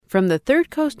From the Third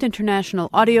Coast International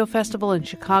Audio Festival in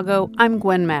Chicago, I'm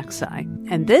Gwen Maxey,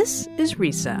 and this is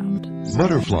Resound.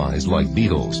 Butterflies, like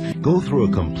beetles, go through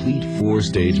a complete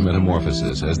 4-stage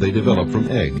metamorphosis as they develop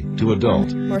from egg to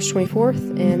adult. March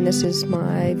 24th, and this is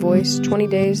my voice, 20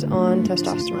 days on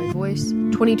testosterone. My voice,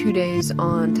 22 days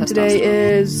on testosterone. Today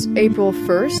is April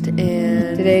 1st,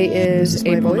 and today is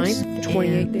April 9th,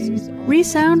 28 days.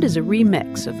 Resound is a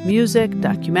remix of music,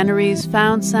 documentaries,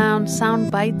 found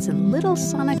sound bites, and little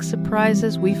sonic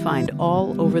surprises we find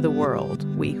all over the world.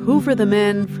 We hoover them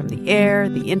in from the air,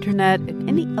 the internet, and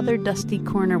any other dusty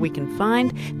corner we can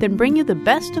find, then bring you the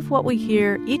best of what we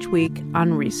hear each week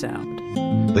on Resound.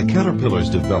 The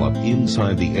caterpillars develop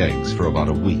inside the eggs for about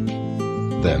a week.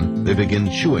 Then they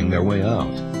begin chewing their way out.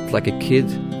 It's like a kid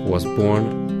who was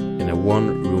born in a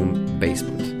one-room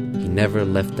basement. He never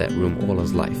left that room all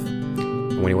his life.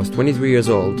 And when he was 23 years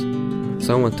old,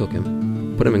 someone took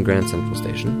him, put him in Grand Central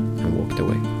Station, and walked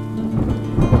away.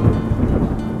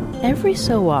 Every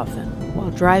so often, while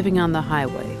driving on the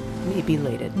highway, maybe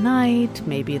late at night,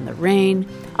 maybe in the rain,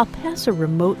 I'll pass a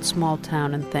remote small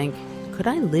town and think, could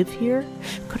I live here?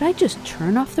 Could I just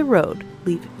turn off the road,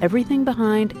 leave everything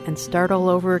behind, and start all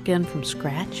over again from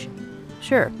scratch?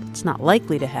 Sure, it's not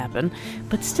likely to happen,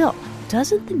 but still,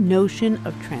 doesn't the notion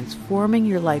of transforming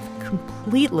your life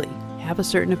completely have a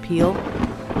certain appeal?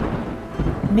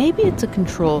 Maybe it's a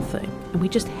control thing, and we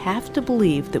just have to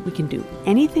believe that we can do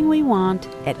anything we want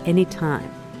at any time,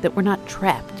 that we're not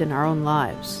trapped in our own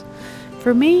lives.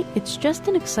 For me, it's just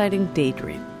an exciting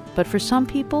daydream. But for some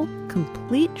people,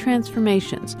 complete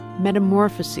transformations,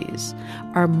 metamorphoses,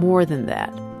 are more than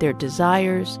that. They're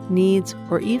desires, needs,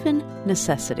 or even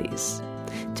necessities.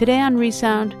 Today on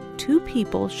Resound, two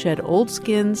people shed old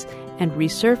skins and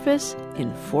resurface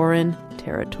in foreign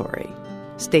territory.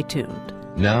 Stay tuned.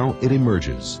 Now it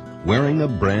emerges, wearing a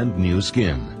brand new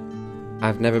skin.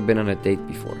 I've never been on a date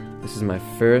before. This is my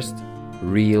first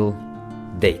real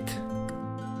date.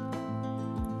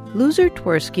 Loser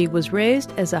Twersky was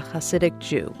raised as a Hasidic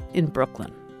Jew in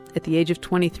Brooklyn. At the age of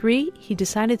 23, he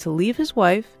decided to leave his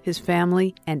wife, his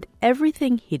family, and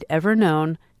everything he'd ever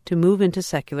known to move into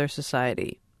secular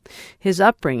society. His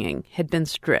upbringing had been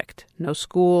strict. No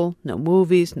school, no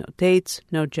movies, no dates,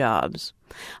 no jobs.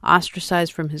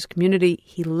 Ostracized from his community,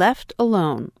 he left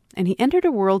alone, and he entered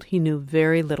a world he knew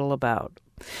very little about.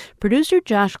 Producer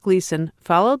Josh Gleason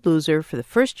followed Loser for the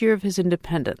first year of his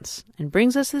independence and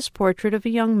brings us this portrait of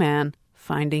a young man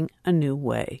finding a new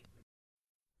way.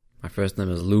 My first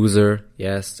name is Loser.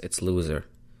 Yes, it's Loser.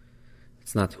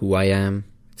 It's not who I am.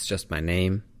 It's just my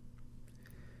name.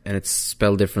 And it's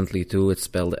spelled differently too. It's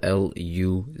spelled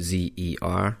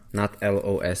L-U-Z-E-R, not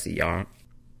L-O-S-E-R.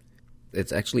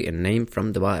 It's actually a name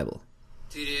from the Bible.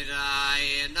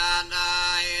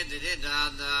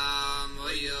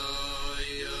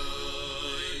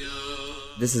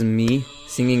 This is me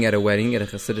singing at a wedding, at a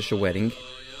Hasidic wedding.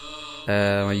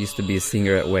 I used to be a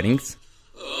singer at weddings.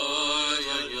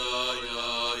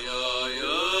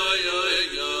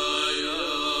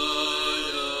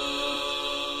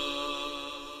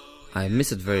 I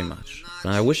miss it very much.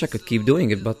 I wish I could keep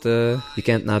doing it, but you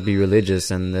can't not be religious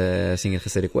and sing at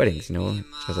Hasidic weddings, you know? It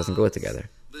just doesn't go together.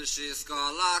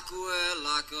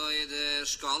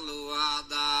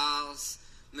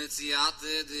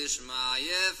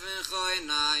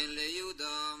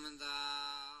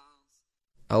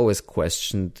 I always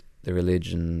questioned the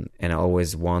religion, and I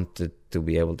always wanted to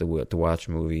be able to watch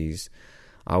movies.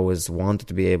 I always wanted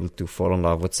to be able to fall in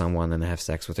love with someone and have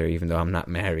sex with her, even though I'm not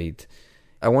married.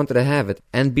 I wanted to have it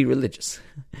and be religious.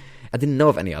 I didn't know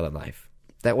of any other life.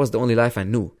 That was the only life I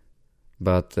knew.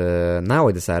 But now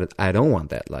I decided I don't want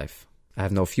that life. I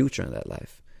have no future in that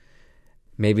life.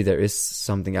 Maybe there is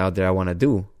something out there I want to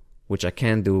do, which I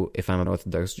can do if I'm an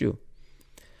Orthodox Jew.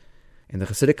 In the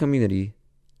Hasidic community,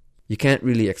 you can't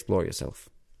really explore yourself.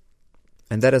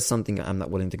 And that is something I'm not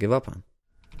willing to give up on.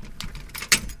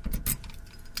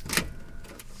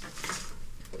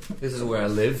 This is where I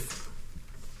live.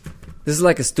 This is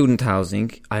like a student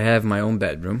housing. I have my own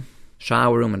bedroom,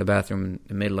 shower room and a bathroom in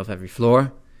the middle of every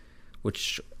floor,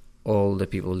 which all the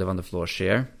people who live on the floor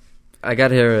share. I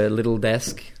got here a little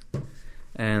desk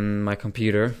and my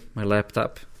computer, my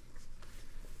laptop.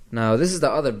 Now, this is the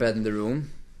other bed in the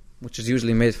room, which is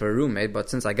usually made for a roommate, but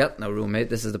since I got no roommate,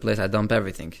 this is the place I dump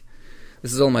everything.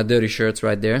 This is all my dirty shirts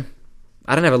right there.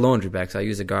 I don't have a laundry bag, so I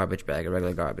use a garbage bag, a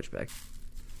regular garbage bag.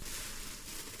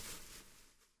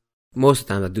 Most of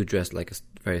the time I do dress like a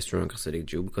very strong Hasidic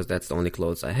Jew because that's the only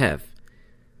clothes I have.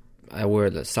 I wear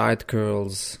the side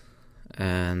curls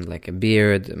and like a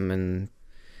beard,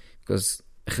 because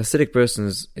a Hasidic person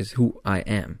is who I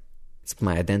am. It's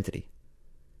my identity.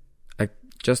 I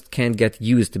just can't get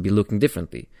used to be looking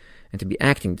differently and to be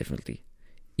acting differently.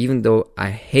 Even though I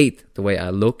hate the way I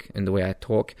look and the way I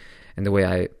talk and the way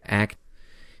I act.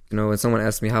 You know, when someone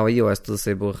asks me, how are you? I still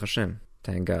say, Baruch Hashem,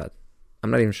 thank God.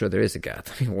 I'm not even sure there is a God.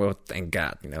 I mean, well, thank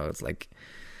God. You know, it's like,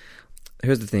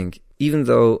 here's the thing. Even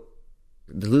though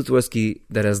the Lutwersky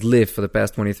that has lived for the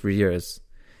past 23 years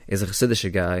is a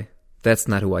Hasidic guy, that's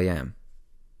not who I am.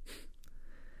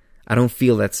 I don't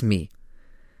feel that's me.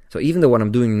 So even though what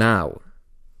I'm doing now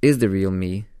is the real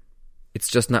me, it's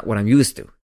just not what I'm used to.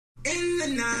 In the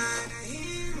night, I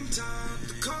hear him talk,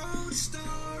 the coldest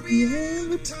story you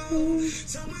ever told.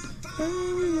 How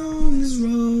long is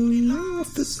rolling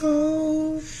off the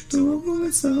soul to a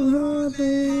woman so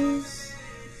heartless.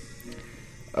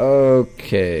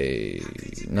 Okay,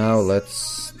 now let's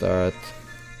start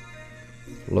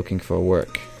looking for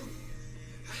work.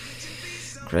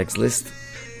 Craigslist.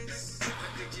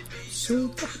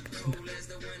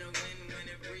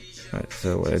 Alright,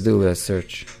 so what I do is I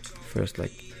search first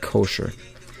like kosher.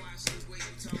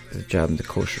 There's a job in the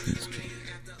kosher industry.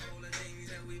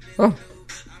 Oh,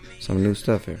 some new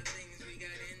stuff here.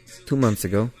 2 months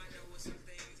ago,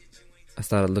 I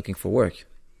started looking for work,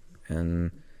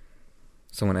 and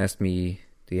someone asked me,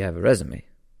 do you have a resume?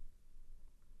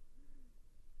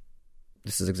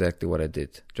 This is exactly what I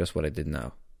did, just what I did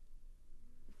now.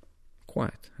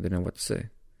 Quiet, I didn't know what to say.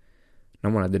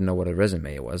 Number one, I didn't know what a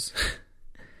resume was.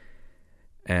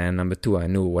 And number two, I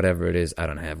knew whatever it is, I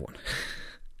don't have one.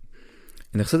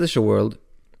 In the Chassidish world,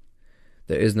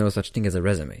 there is no such thing as a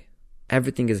resume.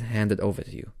 Everything is handed over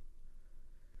to you.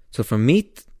 So for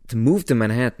me to move to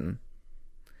Manhattan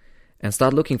and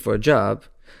start looking for a job,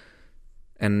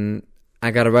 and I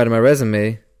gotta write in my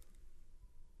resume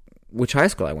which high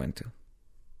school I went to.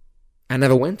 I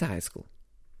never went to high school.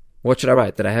 What should I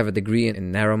write? Did I have a degree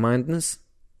in narrow-mindedness?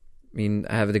 I mean,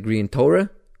 I have a degree in Torah?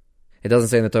 It doesn't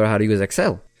say in the Torah how to use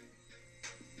Excel.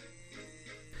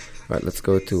 Alright, let's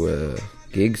go to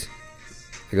gigs.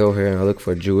 I go here and I look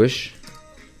for Jewish.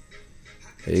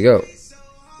 There you go.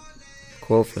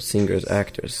 Call for singers,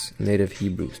 actors, native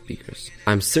Hebrew speakers.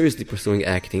 I'm seriously pursuing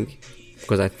acting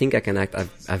because I think I can act.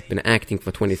 I've been acting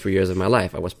for 23 years of my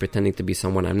life. I was pretending to be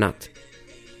someone I'm not.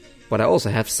 But I also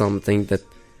have something that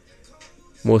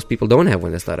most people don't have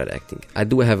when they started acting. I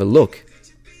do have a look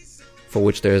for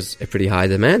which there's a pretty high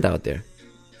demand out there.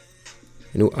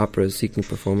 A new opera is seeking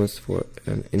performance for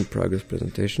an in-progress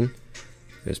presentation.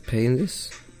 There's pay in this?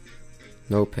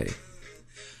 No pay.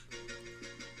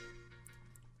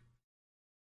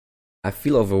 I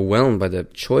feel overwhelmed by the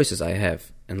choices I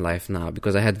have in life now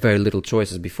because I had very little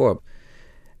choices before.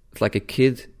 It's like a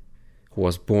kid who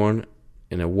was born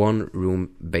in a one-room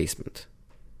basement.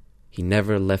 He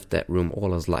never left that room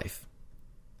all his life.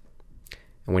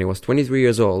 And when he was 23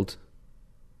 years old,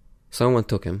 someone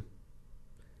took him,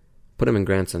 put him in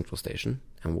Grand Central Station,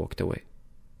 and walked away.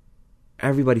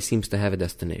 Everybody seems to have a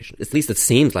destination. At least it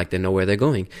seems like they know where they're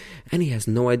going. And he has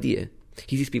no idea.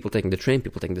 He sees people taking the train,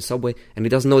 people taking the subway, and he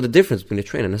doesn't know the difference between a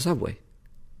train and a subway.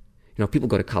 You know, people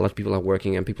go to college, people are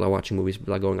working, and people are watching movies,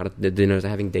 people are going out to dinners,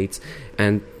 having dates,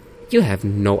 and you have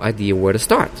no idea where to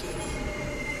start.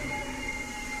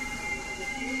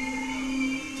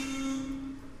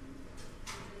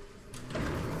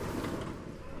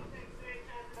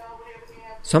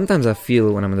 Sometimes I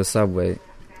feel when I'm in the subway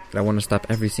that I want to stop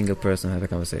every single person and have a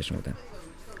conversation with them.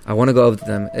 I want to go over to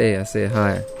them. Hey, I say,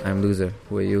 hi, I'm Loser.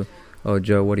 Who are you? Oh,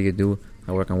 Joe, what do you do?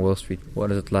 I work on Wall Street.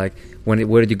 What is it like?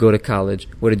 Where did you go to college?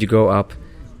 Where did you grow up?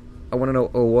 I want to know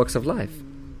all walks of life.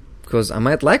 Because I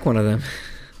might like one of them.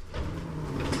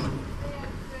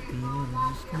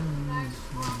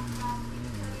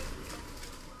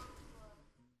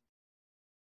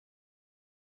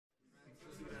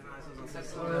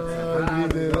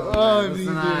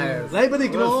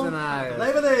 Lebenig, no?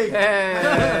 Lebenig!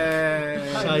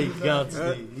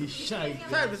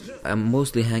 I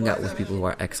mostly hang out with people who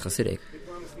are ex-Hasidic,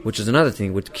 which is another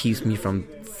thing which keeps me from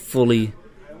fully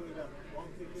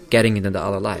getting into the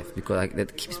other life, because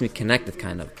that keeps me connected,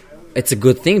 kind of. It's a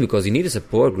good thing because you need a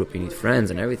support group, you need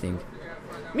friends and everything.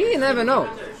 Me, you never know.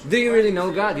 Do you really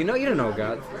know God? You don't know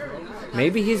God.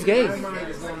 Maybe he's gay. He's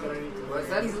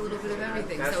a little bit of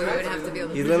everything, so he would have to be able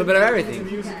to... He's a little bit of everything.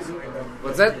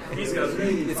 What's that? He's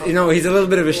a little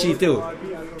bit of a she too.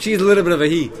 She's a little bit of a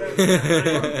he.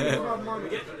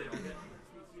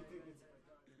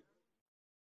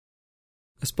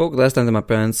 I spoke last time to my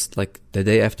parents, like the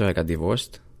day after I got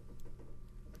divorced.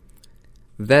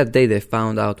 That day they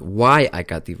found out why I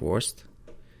got divorced,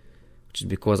 which is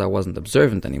because I wasn't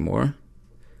observant anymore.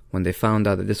 When they found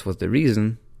out that this was the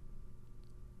reason,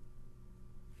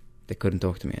 they couldn't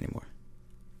talk to me anymore.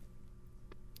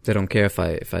 They don't care if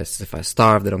I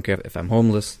starve. They don't care if I'm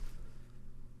homeless.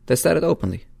 They said it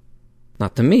openly.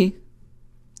 Not to me.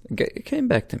 It came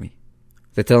back to me.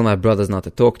 They tell my brothers not to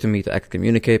talk to me, to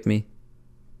excommunicate me.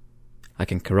 I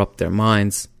can corrupt their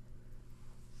minds.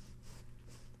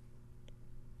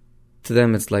 To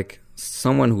them, it's like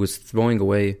someone who is throwing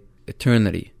away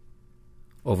eternity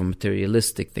over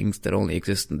materialistic things that only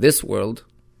exist in this world,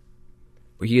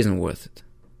 where he isn't worth it.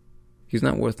 He's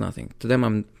not worth nothing. To them,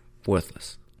 I'm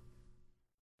worthless.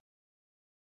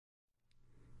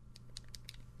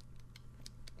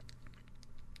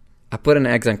 I put an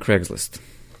eggs on Craigslist.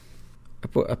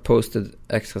 I posted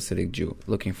ex-Hasidic Jew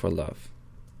looking for love.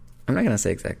 I'm not going to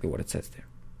say exactly what it says there.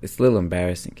 It's a little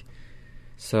embarrassing.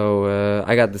 So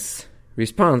I got this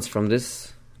response from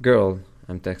this girl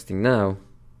I'm texting now.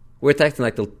 We're texting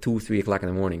like till 2, 3 o'clock in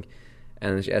the morning.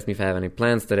 And she asked me if I have any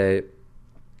plans today.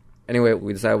 Anyway,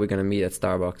 we decided we're going to meet at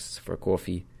Starbucks for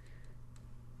coffee.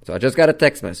 So I just got a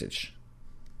text message.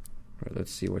 Right,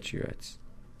 let's see what she writes.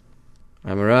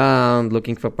 I'm around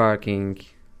looking for parking.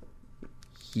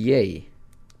 Yay.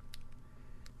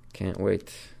 Can't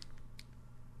wait.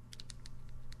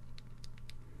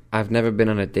 I've never been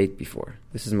on a date before.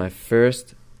 This is my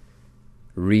first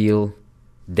real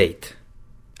date.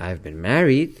 I've been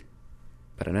married,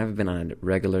 but I've never been on a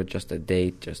regular, just a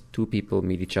date. Just two people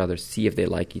meet each other, see if they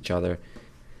like each other.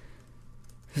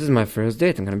 This is my first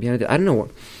date. I'm going to be on a date. I don't know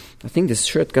what. I think this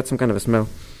shirt got some kind of a smell.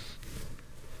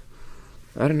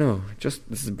 I don't know. Just,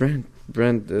 this is brand.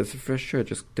 It's a fresh shirt.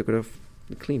 Just took it off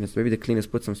the cleaners. Maybe the cleaners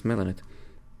put some smell in it.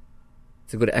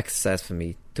 It's a good exercise for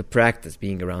me to practice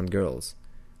being around girls.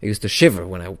 I used to shiver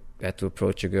when I had to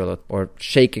approach a girl or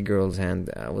shake a girl's hand.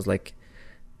 I was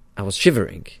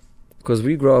shivering. Because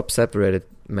we grow up separated,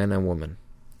 men and women.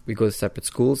 We go to separate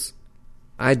schools.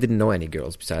 I didn't know any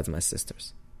girls besides my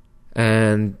sisters.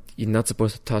 And you're not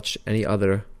supposed to touch any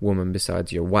other woman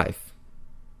besides your wife.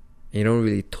 You don't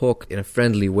really talk in a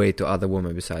friendly way to other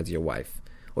women besides your wife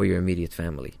or your immediate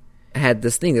family. I had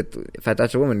this thing that if I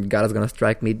touch a woman, God is going to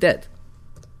strike me dead.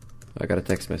 I got a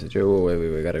text message. Oh,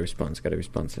 wait, got a response.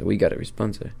 We got a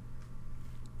response.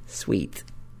 Sweet.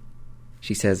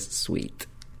 She says sweet.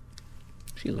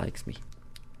 She likes me.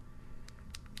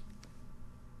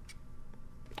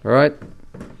 Alright.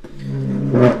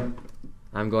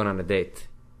 I'm going on a date.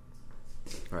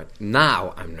 Alright,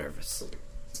 now I'm nervous.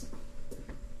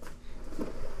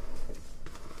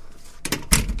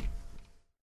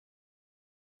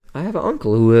 I have an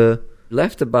uncle who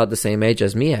left about the same age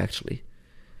as me, actually.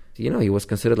 You know, he was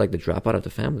considered like the dropout of the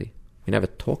family. We never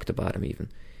talked about him even.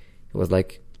 It was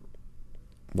like,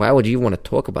 why would you want to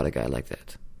talk about a guy like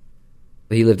that?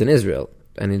 He lived in Israel.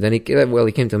 And then he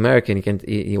came to America and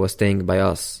he was staying by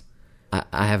us.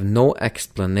 I have no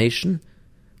explanation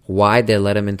why they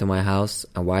let him into my house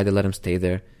and why they let him stay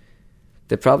there.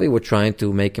 They probably were trying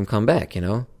to make him come back, you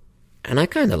know? And I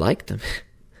kind of liked him.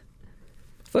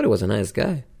 I thought he was a nice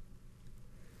guy.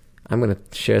 I'm going to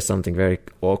share something very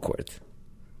awkward.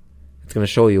 It's going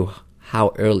to show you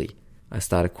how early I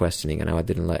started questioning and how I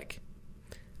didn't like.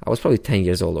 I was probably 10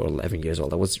 years old or 11 years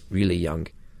old. I was really young.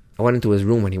 I went into his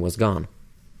room when he was gone.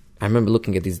 I remember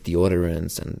looking at these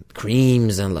deodorants and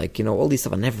creams and all these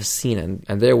stuff I'd never seen.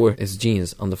 And there were his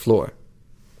jeans on the floor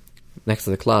next to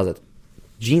the closet.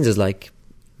 Jeans is like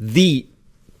the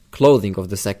clothing of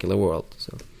the secular world.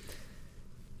 So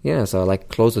I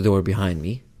closed the door behind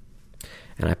me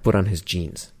and I put on his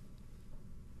jeans.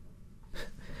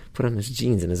 Put on his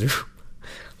jeans in his room.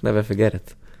 Never forget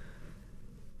it.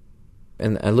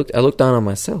 And I looked down on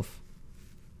myself.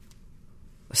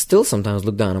 I still sometimes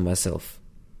look down on myself.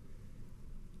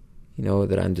 You know,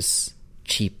 that I'm this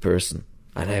cheap person.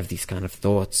 I have these kind of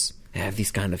thoughts. I have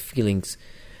these kind of feelings.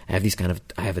 I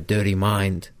have a dirty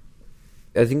mind.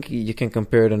 I think you can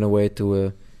compare it in a way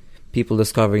to people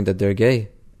discovering that they're gay.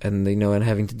 And, and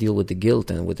having to deal with the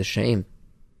guilt and with the shame.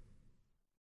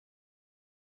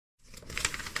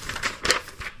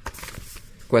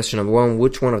 Question number 1.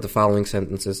 Which one of the following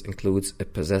sentences includes a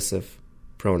possessive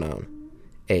pronoun?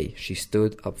 A. She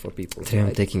stood up for people. Today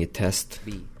I'm taking a test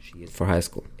for high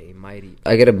school.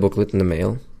 I get a booklet in the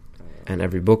mail. And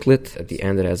every booklet, at the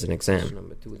end, it has an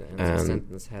exam. And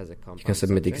you can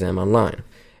submit the exam online.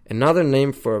 Another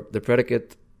name for the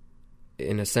predicate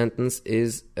in a sentence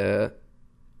is...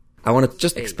 I want to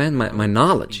just expand my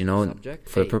knowledge,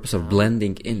 for the purpose of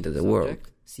blending into the world.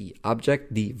 C.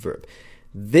 Object. D. Verb.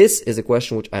 This is a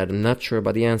question which I am not sure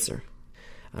about the answer.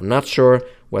 I'm not sure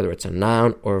whether it's a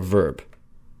noun or a verb.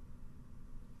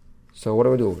 So what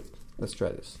do I do? Let's try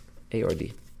this. A or D.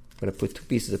 I'm going to put 2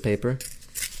 pieces of paper.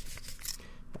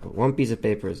 One piece of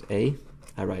paper is A.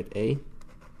 I write A.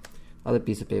 Other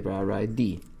piece of paper, I write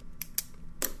D.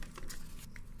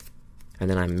 and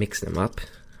then I mix them up.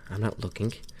 I'm not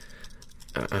looking.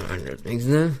 Mix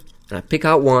them, and I pick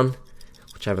out one,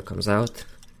 whichever comes out.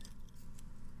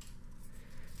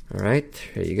 Alright,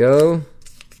 here you go.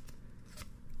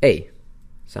 A.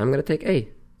 So I'm gonna take A.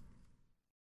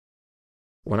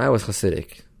 When I was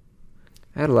Hasidic,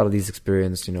 I had a lot of these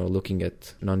experiences, looking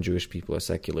at non-Jewish people or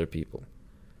secular people.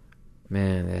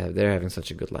 Man, they're having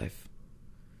such a good life.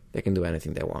 They can do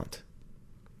anything they want.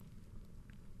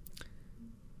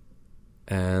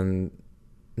 And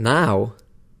now,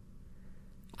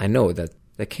 I know that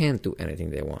they can't do anything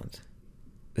they want.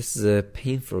 This is a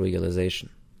painful realization.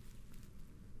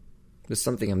 This is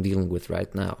something I'm dealing with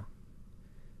right now.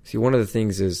 See, one of the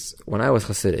things is, when I was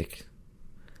Hasidic,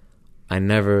 I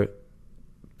never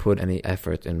put any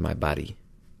effort in my body.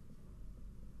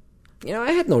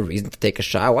 I had no reason to take a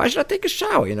shower. Why should I take a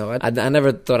shower? I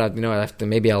never thought I'd have to,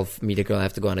 maybe I'll meet a girl, I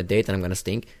have to go on a date and I'm going to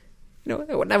stink.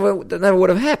 That never would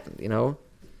have happened, And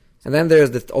then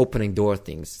there's the opening door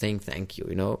things, saying thank you,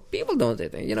 People don't say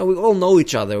thank you. We all know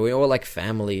each other. We all like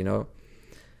family,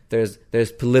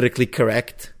 There's politically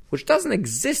correct, which doesn't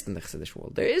exist in the Chassidish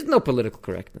world. There is no political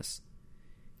correctness.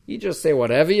 You just say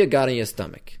whatever you got in your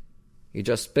stomach. You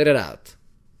just spit it out.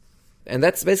 And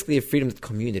that's basically a freedom that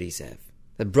communities have,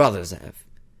 that brothers have,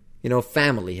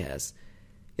 family has.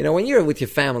 When you're with your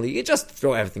family, you just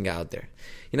throw everything out there.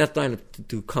 You're not trying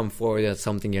to come forward as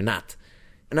something you're not.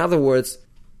 In other words,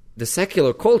 the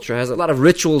secular culture has a lot of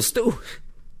rituals too.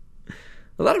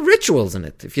 A lot of rituals in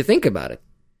it, if you think about it.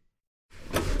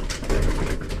 I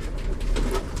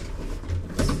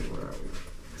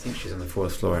think she's on the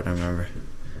 4th floor, I don't remember.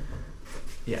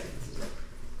 Yeah.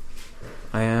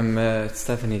 I am at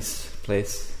Stephanie's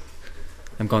place.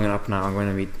 I'm going up now. I'm going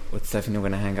to meet with Stephanie. We're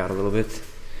going to hang out a little bit,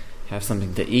 have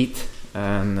something to eat,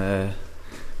 and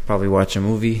probably watch a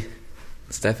movie.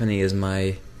 Stephanie is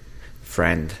my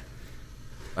friend.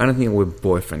 I don't think we're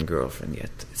boyfriend, girlfriend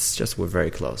yet. It's just we're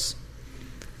very close.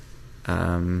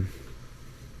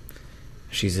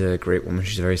 She's a great woman.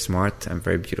 She's very smart and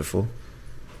very beautiful.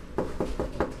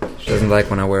 She doesn't like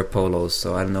when I wear polos,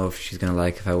 so I don't know if she's going to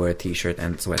like if I wear a t-shirt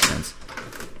and sweatpants.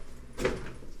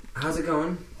 How's it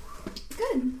going?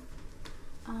 Good.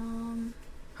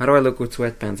 How do I look with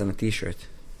sweatpants and a t-shirt?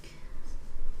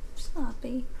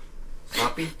 Sloppy.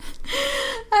 Sloppy?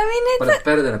 But it's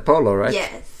better than a polo, right?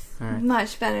 Yes. Right.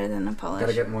 Much better than a polo.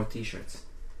 Gotta get more t-shirts.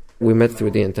 We met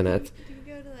through the internet. Did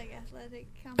you go to athletic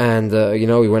and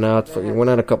we went out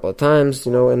a couple of times,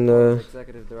 and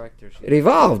it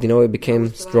evolved, it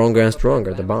became stronger and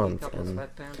stronger, the bond. And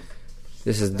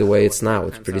this is the way it's now.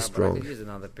 It's pretty strong.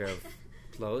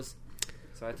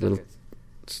 A little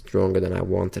stronger than I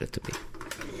wanted it to be.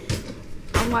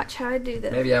 And watch how I do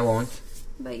this. Maybe I won't.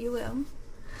 But you will.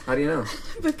 How do you know?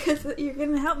 Because you're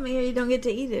going to help me or you don't get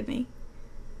to eat at me.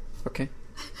 Okay.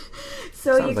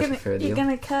 So Sounds you're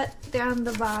gonna cut down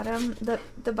the bottom.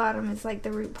 The bottom is like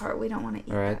the root part. We don't want to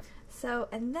eat All right. that. So,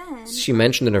 and then... She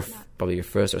mentioned in her probably your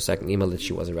first or second email that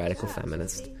she was a radical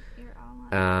feminist.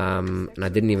 And I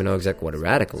didn't even know exactly what a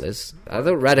radical is. I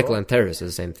thought radical and terrorist is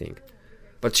the same thing.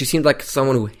 But she seemed like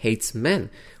someone who hates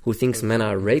men, who thinks men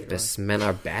are rapists, men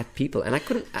are bad people, and I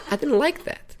didn't like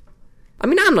that. I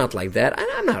mean, I'm not like that.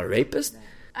 I'm not a rapist.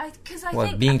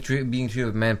 Being treated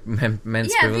with men's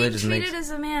privileges. Being treated as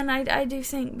a man, I do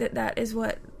think that is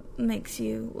what makes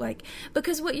you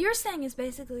because what you're saying is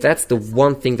basically that's the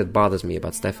one thing that bothers me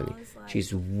about Stephanie.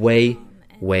 She's way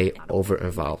over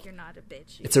involved.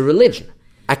 It's a religion.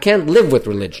 I can't live with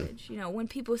religion. When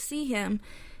people see him,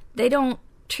 they don't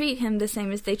treat him the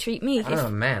same as they treat me. I don't know,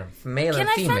 man, male and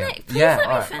female. Can I finish? Please let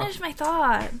me finish my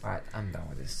thought. All right, I'm done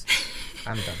with this.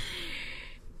 I'm done.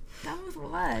 Done with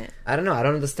what? I don't know. I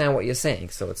don't understand what you're saying.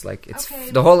 So it's like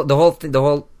okay. the whole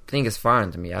thing is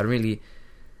foreign to me. I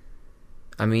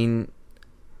mean,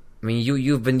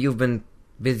 you've been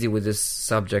busy with this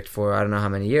subject for I don't know how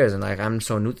many years, and I'm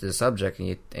so new to the subject,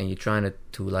 and you're trying to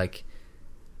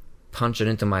punch it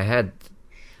into my head.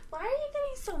 Why are you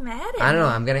getting so mad at me? I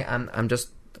don't know. I'm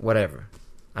just whatever.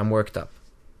 I'm worked up.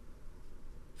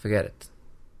 Forget it.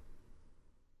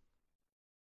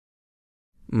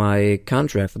 My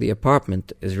contract for the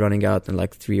apartment is running out in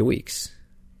 3 weeks.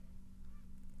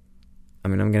 I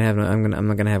mean, I'm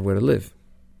not gonna have where to live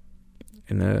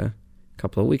in a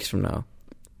couple of weeks from now,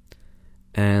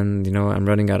 and I'm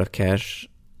running out of cash.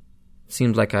 It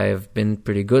seems like I have been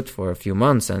pretty good for a few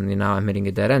months, and now I'm hitting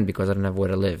a dead end because I don't have where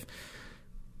to live.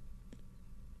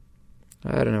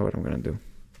 I don't know what I'm gonna do.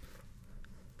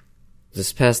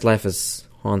 This past life is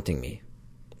haunting me.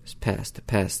 The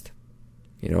past.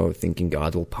 Thinking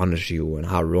God will punish you and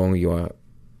how wrong you are.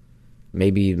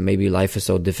 Maybe life is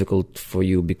so difficult for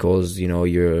you because, you know,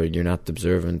 you're not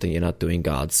observant and you're not doing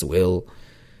God's will.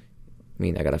 I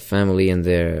mean, I got a family in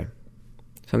there.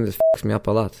 Something that fucks me up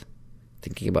a lot,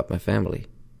 thinking about my family.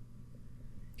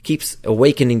 It keeps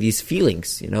awakening these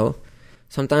feelings, you know,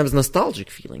 sometimes nostalgic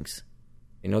feelings.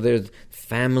 You know, there's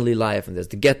family life and there's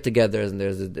the get-togethers and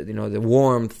there's, the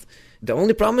warmth. The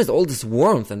only problem is all this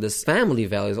warmth and this family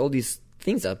values, all these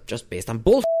things are just based on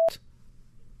bullshit.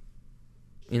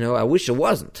 You know, I wish it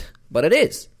wasn't, but it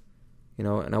is. You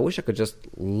know, and I wish I could just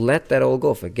let that all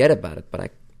go, forget about it, but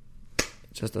it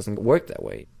just doesn't work that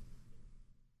way.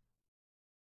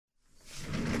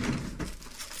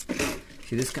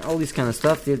 See, all these kind of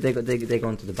stuff, they go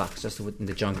into the box, just in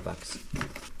the junk box.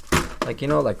 Like, you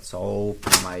know, like soap,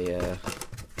 my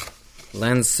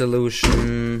lens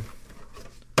solution.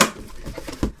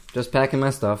 Just packing my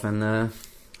stuff and I'm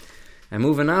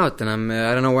moving out, and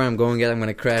I don't know where I'm going yet. I'm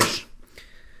gonna crash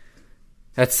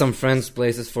at some friends'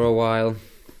 places for a while.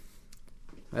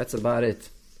 That's about it.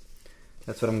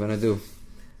 That's what I'm gonna do.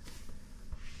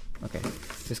 Okay,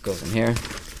 this goes in here.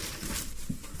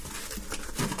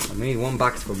 I need one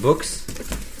box for books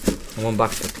and one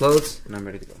box for clothes, and I'm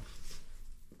ready to go.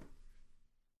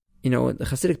 You know, the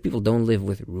Hasidic people don't live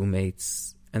with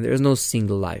roommates, and there is no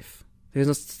single life. There's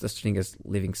no such thing as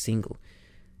living single.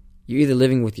 You're either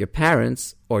living with your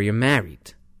parents or you're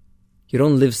married. You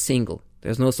don't live single.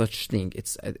 There's no such thing.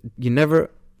 You're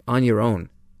never on your own.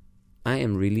 I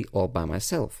am really all by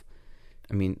myself.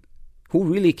 I mean, who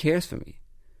really cares for me?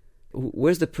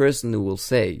 Where's the person who will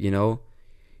say, you know,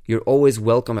 you're always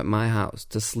welcome at my house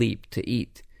to sleep, to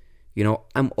eat. You know,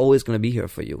 I'm always going to be here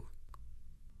for you.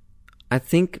 I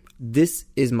think this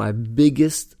is my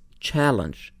biggest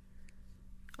challenge.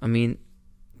 I mean,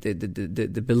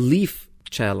 the belief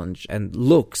challenge and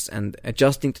looks and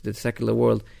adjusting to the secular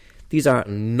world, these are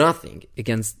nothing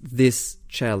against this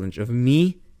challenge of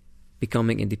me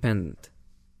becoming independent.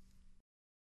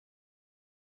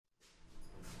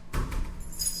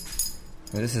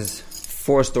 This is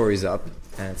 4 stories up,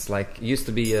 and it's like, it used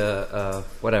to be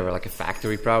like a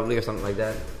factory probably or something like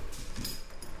that.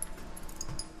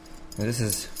 And this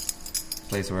is the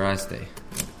place where I stay.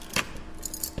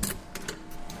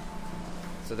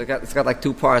 So it's got like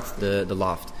 2 parts, the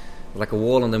loft. Like a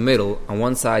wall in the middle. On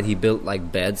one side he built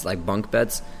like beds, like bunk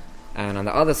beds. And on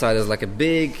the other side there's like a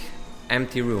big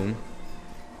empty room.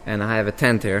 And I have a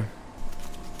tent here.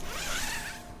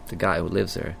 The guy who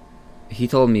lives there, he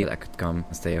told me I could come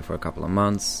and stay here for a couple of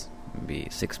months. Maybe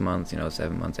 6 months,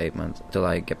 7 months, 8 months. Until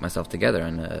I get myself together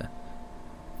and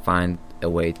find a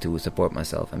way to support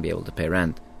myself and be able to pay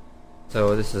rent.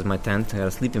 So this is my tent. I got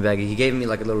a sleeping bag. He gave me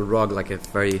like a little rug, like a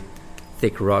very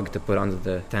thick rug to put under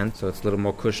the tent, so it's a little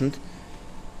more cushioned.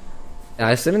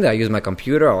 I sit in there, I use my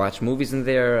computer, I watch movies in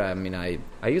there. I mean, I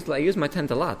use my tent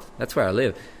a lot. That's where I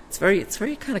live. It's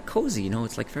very kind of cozy,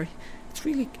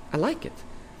 I like it.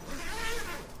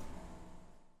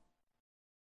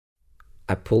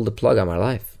 I pulled the plug on my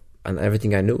life, on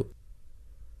everything I knew.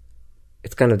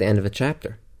 It's kind of the end of a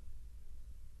chapter.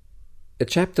 A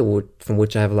chapter from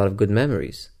which I have a lot of good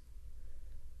memories.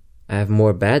 I have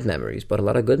more bad memories, but a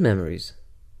lot of good memories.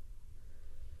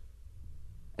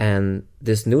 And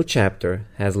this new chapter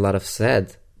has a lot of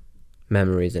sad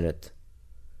memories in it.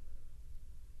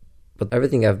 But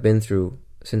everything I've been through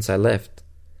since I left,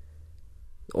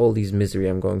 all these misery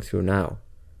I'm going through now,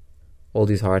 all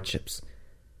these hardships,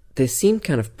 they seem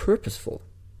kind of purposeful.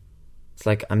 It's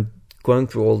like I'm going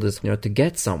through all this, to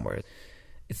get somewhere.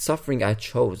 It's suffering I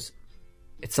chose.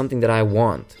 It's something that I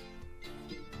want.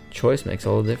 Choice makes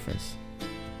all the difference.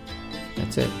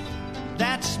 That's it.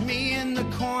 That's me in the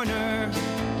corner.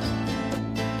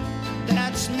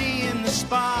 That's me in the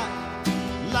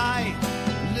spotlight,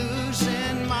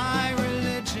 losing my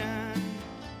religion.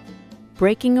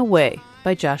 Breaking Away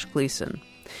by Josh Gleason.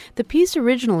 The piece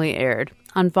originally aired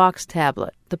on Vox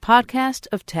Tablet, the podcast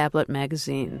of Tablet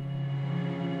Magazine.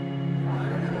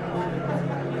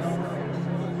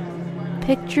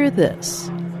 Picture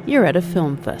this. You're at a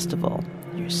film festival.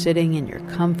 You're sitting in your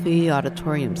comfy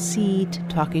auditorium seat,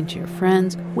 talking to your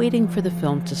friends, waiting for the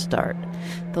film to start.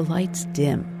 The lights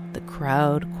dim. The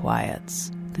crowd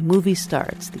quiets. The movie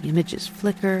starts. The images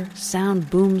flicker. Sound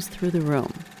booms through the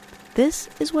room. This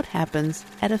is what happens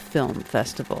at a film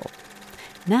festival.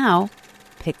 Now,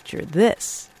 picture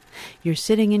this. You're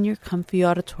sitting in your comfy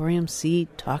auditorium seat,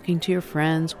 talking to your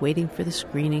friends, waiting for the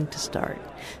screening to start.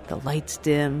 The lights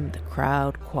dim, the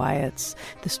crowd quiets,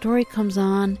 the story comes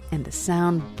on, and the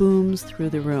sound booms through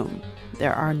the room.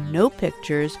 There are no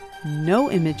pictures,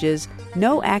 no images,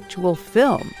 no actual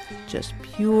film, just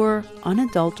pure,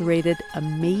 unadulterated,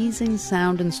 amazing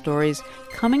sound and stories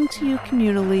coming to you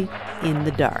communally in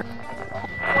the dark.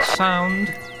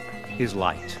 Sound is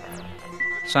light.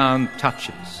 Sound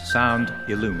touches. Sound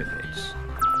illuminates.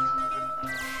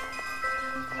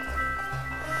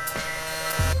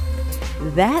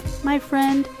 That, my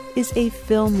friend, is a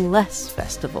Filmless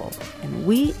festival, and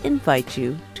we invite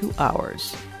you to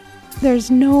ours.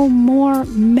 There's no more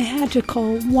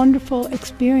magical, wonderful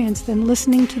experience than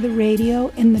listening to the radio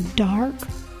in the dark.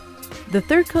 The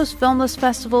Third Coast Filmless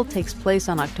Festival takes place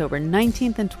on October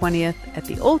 19th and 20th at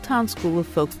the Old Town School of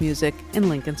Folk Music in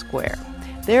Lincoln Square.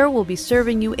 There we'll be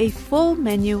serving you a full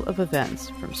menu of events,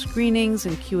 from screenings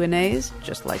and Q&As,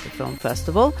 just like a film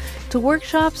festival, to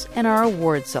workshops and our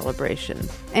awards celebration.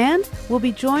 And we'll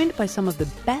be joined by some of the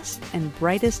best and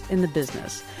brightest in the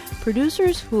business,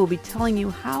 producers who will be telling you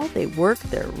how they work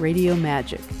their radio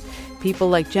magic. People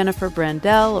like Jennifer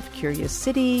Brandel of Curious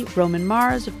City, Roman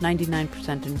Mars of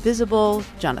 99% Invisible,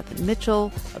 Jonathan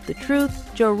Mitchell of The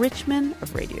Truth, Joe Richman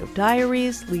of Radio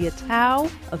Diaries, Leah Tao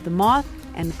of The Moth,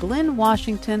 and Glenn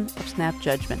Washington of Snap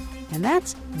Judgment. And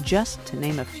that's just to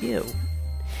name a few.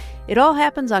 It all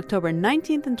happens October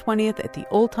 19th and 20th at the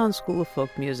Old Town School of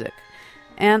Folk Music.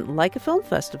 And like a film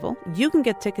festival, you can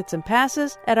get tickets and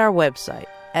passes at our website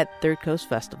at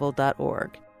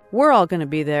thirdcoastfestival.org. We're all going to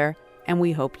be there, and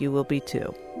we hope you will be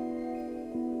too.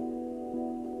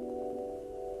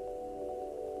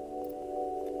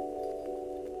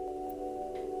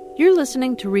 You're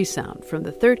listening to Resound from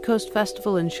the Third Coast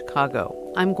Festival in Chicago.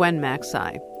 I'm Gwen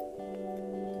Maxey.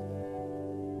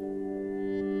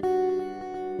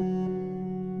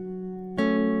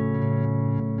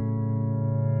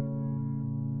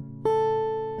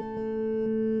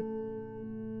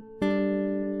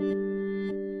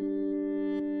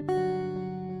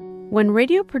 When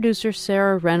radio producer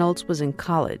Sarah Reynolds was in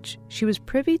college, she was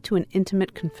privy to an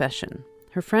intimate confession.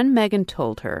 Her friend Megan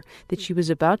told her that she was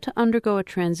about to undergo a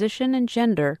transition in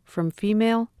gender from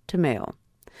female to male.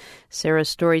 Sarah's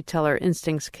storyteller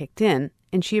instincts kicked in,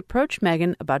 and she approached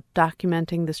Megan about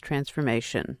documenting this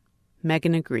transformation.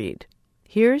 Megan agreed.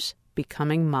 Here's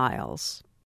Becoming Miles.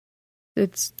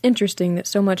 It's interesting that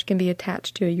so much can be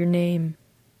attached to your name.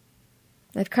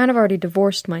 I've kind of already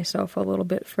divorced myself a little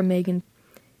bit from Megan.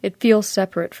 It feels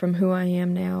separate from who I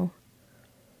am now.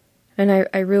 And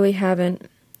I really haven't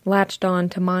latched on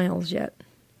to Miles yet.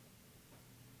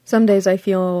 Some days I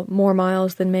feel more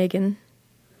Miles than Megan.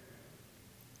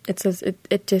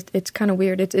 It's kind of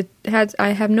weird. I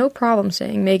have no problem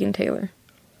saying Megan Taylor.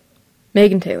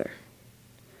 Megan Taylor.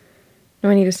 No,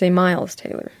 I need to say Miles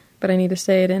Taylor, but I need to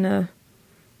say it in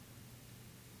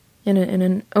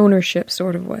an ownership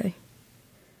sort of way.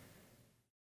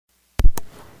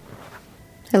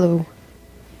 Hello.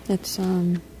 It's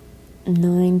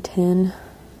 9:10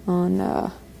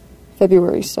 on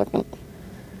February 2nd.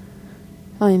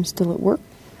 I am still at work.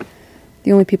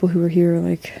 The only people who are here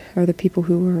are the people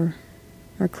who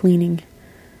are cleaning.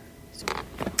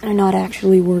 I'm not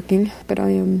actually working, but I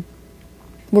am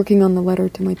working on the letter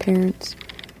to my parents.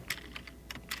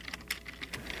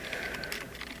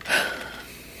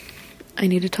 I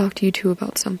need to talk to you two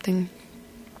about something.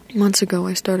 Months ago,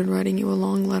 I started writing you a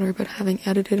long letter, but having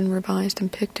edited and revised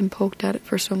and picked and poked at it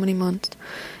for so many months,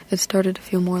 it started to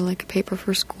feel more like a paper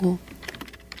for school.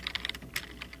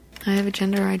 I have a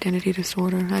gender identity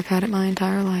disorder. I've had it my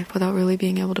entire life without really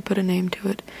being able to put a name to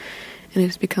it, and it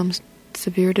has become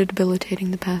severe to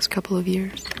debilitating the past couple of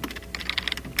years.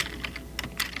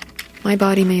 My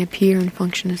body may appear and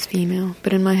function as female,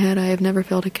 but in my head I have never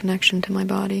felt a connection to my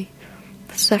body.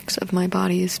 The sex of my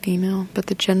body is female, but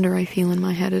the gender I feel in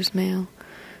my head is male.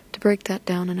 To break that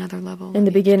down another level... In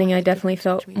the beginning, I definitely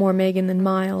felt more Megan than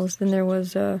Miles. Then there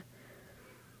was an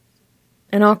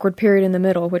awkward period in the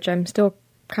middle, which I'm still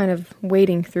kind of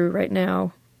wading through right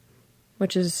now,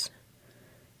 which is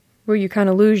where you kind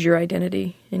of lose your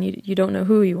identity, and you don't know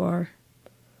who you are.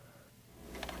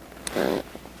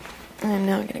 I'm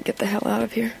now going to get the hell out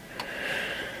of here.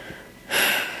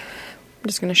 I'm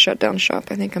just going to shut down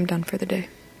shop. I think I'm done for the day.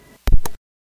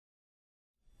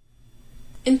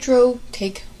 Intro,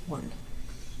 take 1.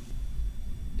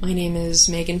 My name is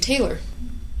Megan Taylor.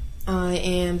 I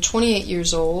am 28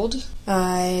 years old.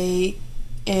 I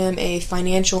am a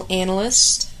financial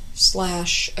analyst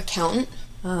 / accountant.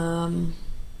 I've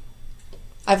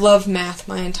loved math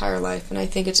my entire life, and I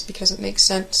think it's because it makes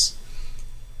sense.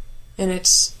 And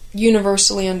it's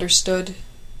universally understood.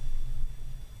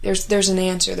 There's an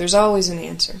answer. There's always an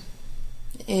answer.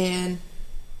 And,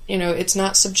 it's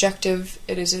not subjective.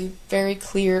 It is a very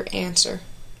clear answer.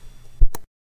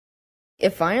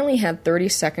 If I only had 30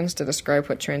 seconds to describe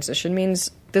what transition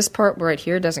means, this part right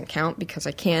here doesn't count because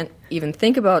I can't even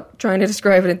think about trying to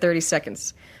describe it in 30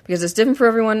 seconds. Because it's different for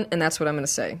everyone, and that's what I'm going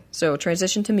to say. So,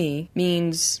 transition to me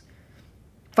means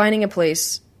finding a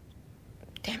place...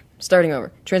 starting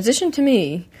over. Transition to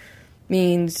me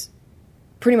means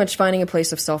pretty much finding a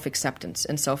place of self-acceptance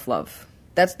and self-love.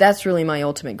 That's really my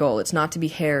ultimate goal. It's not to be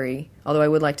hairy, although I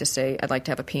would like to say I'd like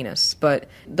to have a penis. But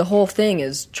the whole thing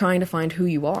is trying to find who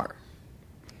you are.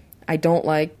 I don't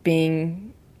like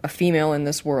being a female in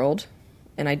this world,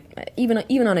 and I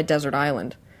even on a desert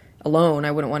island, alone,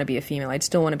 I wouldn't want to be a female. I'd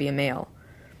still want to be a male.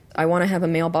 I want to have a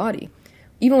male body.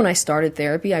 Even when I started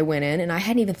therapy, I went in, and I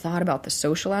hadn't even thought about the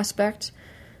social aspect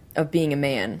of being a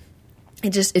man.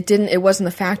 It wasn't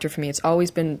a factor for me. It's always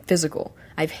been physical.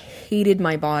 I've hated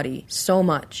my body so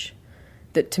much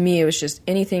that to me it was just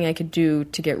anything I could do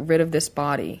to get rid of this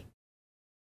body.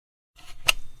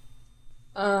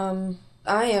 I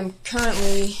am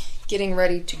currently getting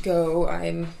ready to go.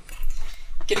 I'm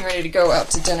getting ready to go out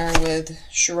to dinner with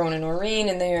Sharon and Noreen,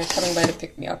 and they are coming by to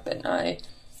pick me up. And right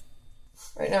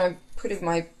now I'm putting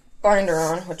my binder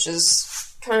on, which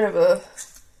is kind of a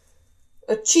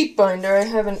cheap binder. I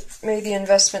haven't made the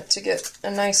investment to get a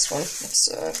nice one. It's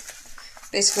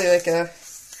basically like a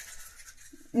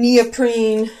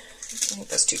neoprene, I think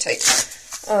that's too tight,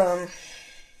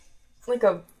 like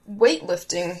a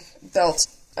weightlifting belt.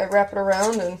 I wrap it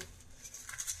around and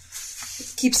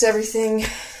it keeps everything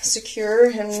secure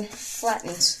and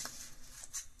flattened.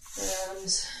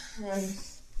 And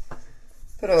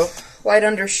put a white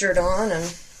undershirt on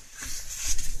and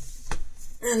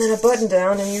then a button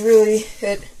down, and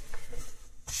it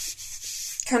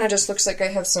kind of just looks like I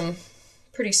have some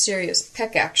pretty serious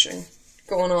pec action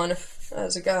going on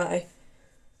as a guy.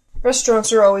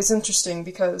 Restaurants are always interesting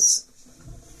because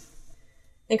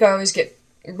I think I always get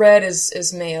read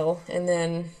as male, and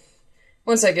then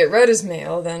once I get read as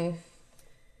male, then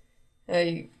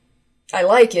I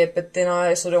like it, but then I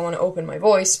also don't want to open my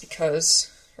voice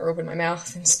or open my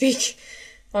mouth and speak.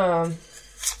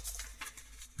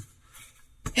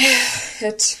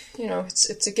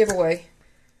 It's a giveaway.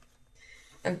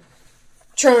 I'm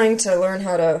trying to learn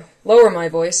how to lower my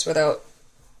voice without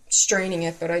straining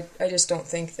it, but I just don't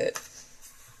think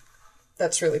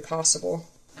that's really possible.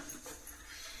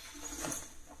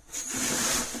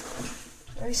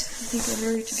 Alright, I think I'm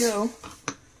ready to go.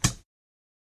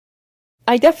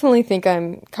 I definitely think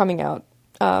I'm coming out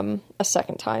a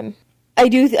second time. I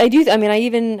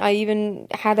even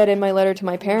had that in my letter to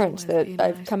my parents, that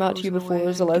I've come out to you before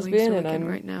as a lesbian, and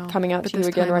I'm coming out to you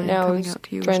again right now as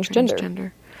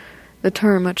transgender. The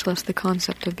term, much less the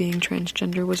concept of being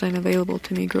transgender, was unavailable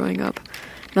to me growing up.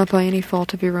 Not by any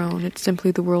fault of your own, it's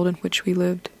simply the world in which we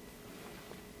lived.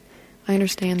 I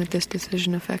understand that this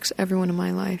decision affects everyone in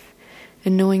my life,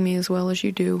 and knowing me as well as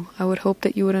you do, I would hope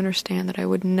that you would understand that I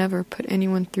would never put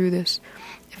anyone through this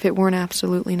if it weren't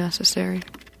absolutely necessary.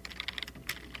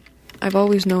 I've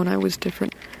always known I was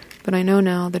different, but I know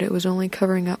now that it was only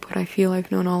covering up what I feel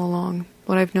I've known all along,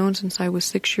 what I've known since I was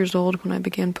 6 years old when I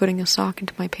began putting a sock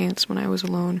into my pants when I was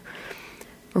alone,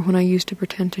 or when I used to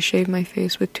pretend to shave my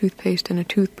face with toothpaste and a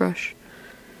toothbrush.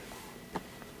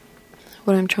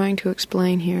 What I'm trying to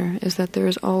explain here is that there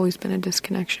has always been a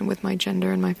disconnection with my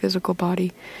gender and my physical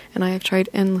body, and I have tried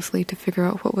endlessly to figure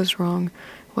out what was wrong,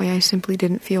 why I simply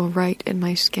didn't feel right in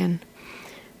my skin.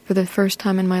 For the first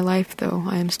time in my life, though,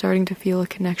 I am starting to feel a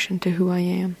connection to who I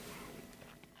am.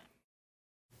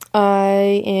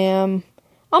 I'm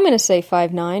going to say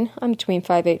 5'9". I'm between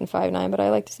 5'8" and 5'9", but I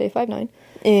like to say 5'9".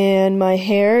 And my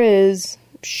hair is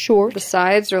short. The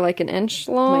sides are like an inch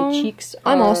long. My cheeks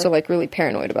are... I'm also like really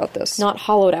paranoid about this. Not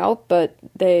hollowed out, but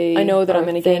I know that I'm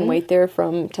going to gain weight there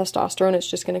from testosterone. It's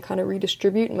just going to kind of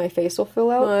redistribute and my face will fill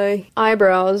out. My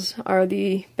eyebrows are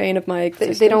the bane of my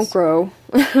existence. They don't grow.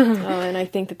 And I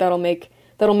think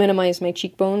that'll minimize my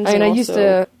cheekbones. I used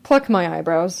to pluck my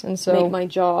eyebrows and so make my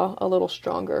jaw a little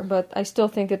stronger. But I still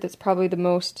think that it's probably the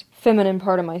most feminine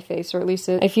part of my face, or at least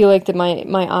I feel like that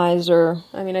my eyes are...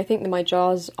 I think that my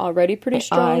jaw's already pretty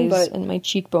strong, but and my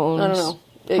cheekbones... I don't know.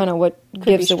 Kind of what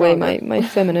gives away my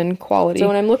feminine quality. So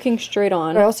when I'm looking straight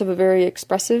on, I also have a very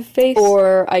expressive face,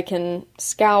 or I can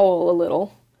scowl a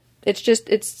little. I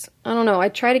don't know, I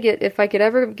try to get, if I could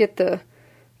ever get the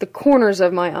corners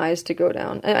of my eyes to go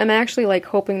down. I'm actually like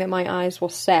hoping that my eyes will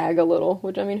sag a little,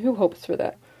 which who hopes for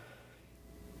that?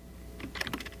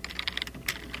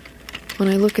 When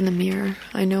I look in the mirror,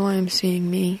 I know I am seeing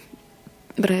me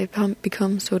But I have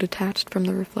become so detached from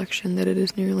the reflection that it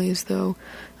is nearly as though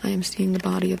I am seeing the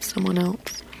body of someone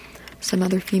else, some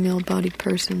other female-bodied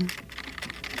person.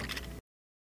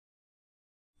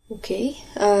 Okay,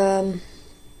 I'm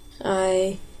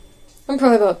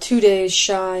probably about 2 days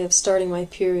shy of starting my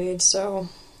period, so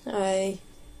I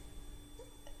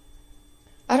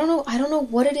don't know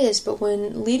what it is, but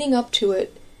when leading up to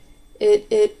it,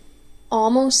 it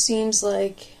almost seems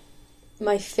like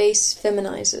my face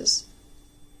feminizes,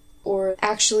 or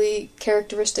actually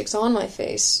characteristics on my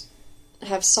face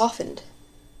have softened.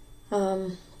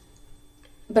 But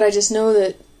I just know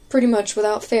that pretty much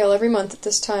without fail, every month at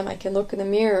this time, I can look in the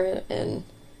mirror and,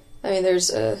 I mean, there's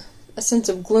a sense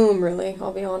of gloom, really,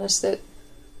 I'll be honest, that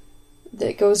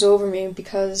goes over me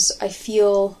because I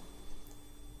feel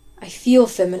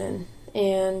feminine,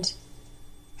 and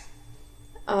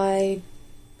I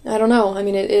don't know, I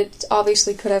mean, it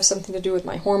obviously could have something to do with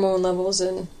my hormone levels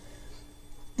and,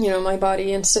 you know, my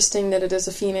body insisting that it is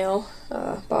a female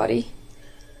body.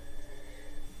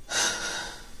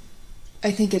 I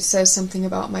think it says something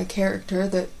about my character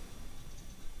that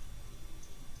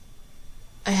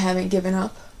I haven't given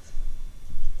up.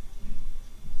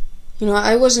 You know,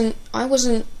 I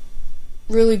wasn't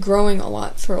really growing a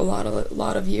lot for a lot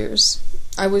of years.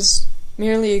 I was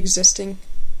merely existing.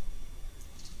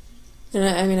 And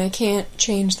I mean, I can't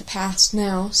change the past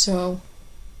now, so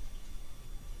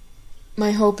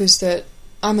my hope is that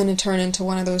I'm going to turn into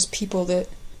one of those people that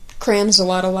crams a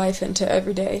lot of life into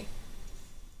every day.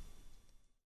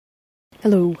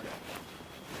 Hello.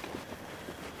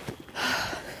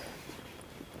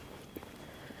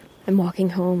 I'm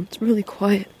walking home. It's really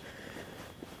quiet.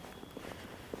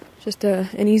 Just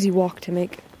an easy walk to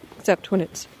make, except when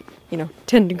it's,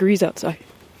 10 degrees outside.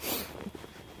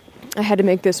 I had to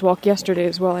make this walk yesterday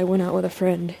as well. I went out with a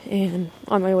friend, and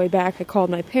on my way back I called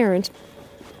my parents,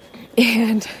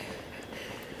 and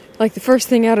like the first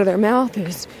thing out of their mouth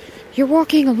is, "You're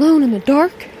walking alone in the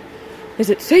dark? Is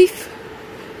it safe?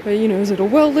 Is it a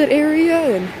well-lit area?"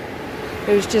 And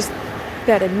it was just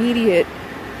that immediate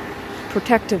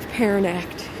protective parent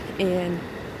act, and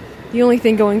the only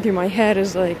thing going through my head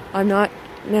is like, I'm not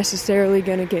necessarily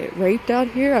gonna get raped out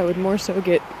here. I would more so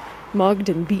get mugged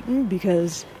and beaten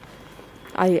because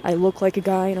I look like a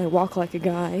guy and I walk like a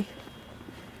guy.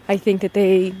 I think that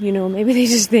they, maybe they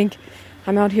just think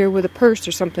I'm out here with a purse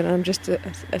or something and I'm just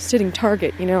a sitting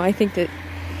target, I think that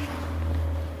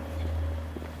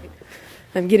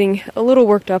I'm getting a little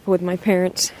worked up with my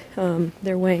parents.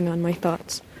 They're weighing on my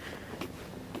thoughts.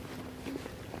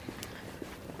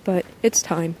 But it's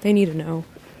time. They need to know.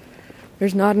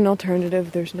 There's not an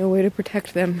alternative. There's no way to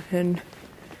protect them, and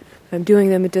I'm doing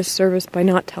them a disservice by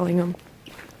not telling them.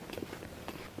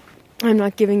 I'm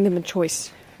not giving them a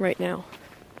choice right now.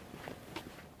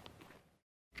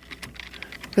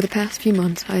 For the past few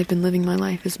months, I have been living my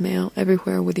life as male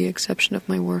everywhere with the exception of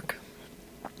my work.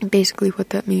 Basically what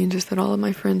that means is that all of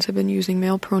my friends have been using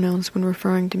male pronouns when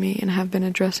referring to me and have been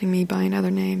addressing me by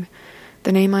another name.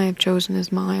 The name I have chosen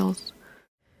is Miles.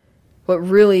 What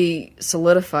really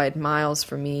solidified Miles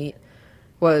for me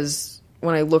was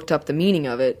when I looked up the meaning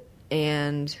of it,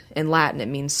 and in Latin it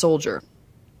means soldier.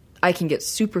 I can get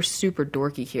super, super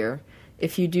dorky here.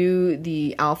 If you do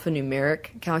the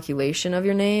alphanumeric calculation of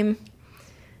your name,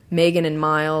 Megan and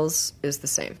Miles is the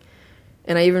same.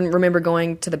 And I even remember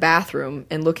going to the bathroom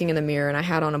and looking in the mirror, and I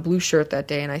had on a blue shirt that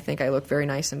day, and I think I looked very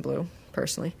nice in blue,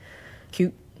 personally.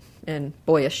 Cute and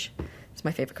boyish. It's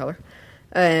my favorite color.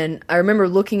 And I remember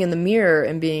looking in the mirror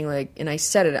and being like, and I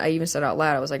said it, I even said it out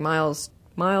loud, I was like, Miles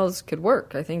could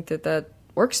work. I think that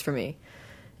works for me.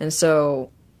 And so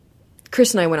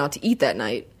Chris and I went out to eat that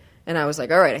night, and I was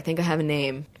like, all right, I think I have a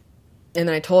name. And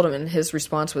then I told him, and his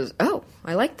response was, oh,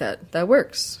 I like that. That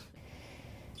works.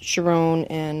 Sharon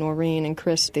and Noreen and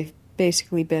Chris, they've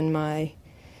basically been my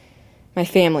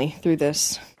family through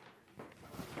this.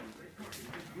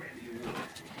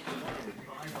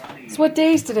 So what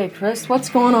day is today, Chris? What's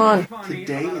going on?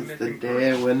 Today is the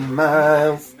day when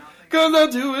Miles goes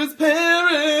out to his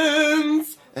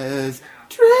parents as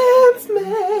trans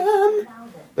man.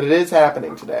 But it is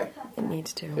happening today. It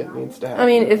needs to. It needs to happen. I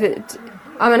mean,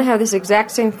 I'm going to have this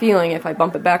exact same feeling if I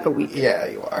bump it back a week. Yeah,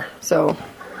 you are. So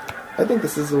I think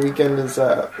this weekend is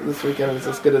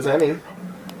as good as any.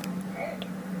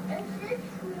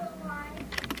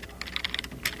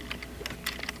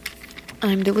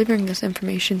 I'm delivering this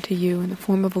information to you in the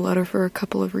form of a letter for a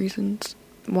couple of reasons.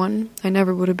 One, I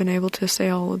never would have been able to say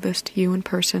all of this to you in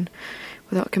person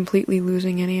without completely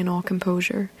losing any and all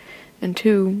composure. And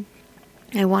two,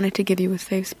 I wanted to give you a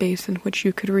safe space in which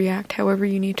you could react however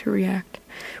you need to react.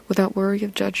 without worry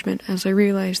of judgment, as I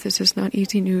realize this is not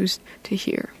easy news to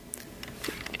hear.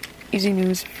 Easy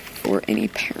news for any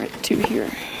parent to hear.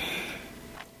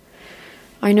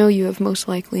 I know you have most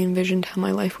likely envisioned how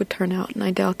my life would turn out, and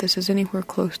I doubt this is anywhere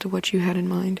close to what you had in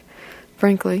mind.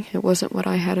 Frankly, it wasn't what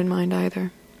I had in mind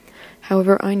either.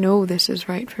 However, I know this is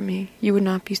right for me. You would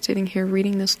not be sitting here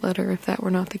reading this letter if that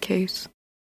were not the case.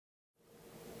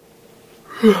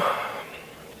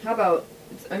 How about,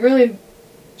 it's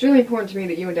really important to me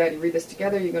that you and Daddy read this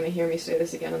together. You're going to hear me say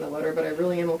this again in the letter, but I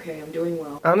really am okay. I'm doing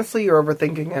well. Honestly, you're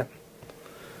overthinking it.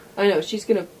 I know, she's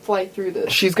going to fly through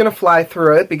this. She's going to fly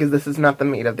through it because this is not the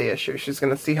meat of the issue. She's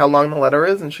going to see how long the letter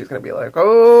is, and she's going to be like,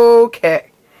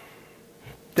 okay.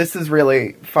 This is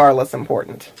really far less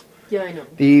important. Yeah, I know.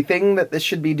 The thing that this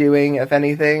should be doing, if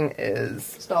anything, is...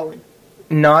 Stalling.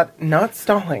 Not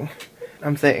stalling.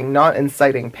 I'm saying not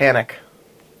inciting panic.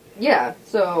 Yeah,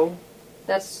 so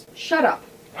that's... Shut up.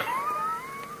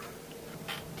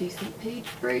 Decent page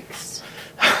breaks.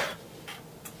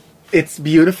 It's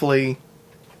beautifully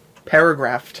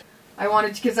paragraphed. I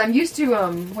wanted to, because I'm used to,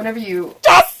 whenever you...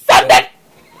 Just send it!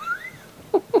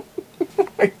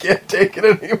 I can't take it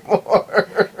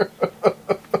anymore.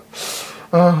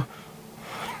 Oh.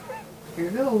 Here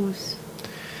goes.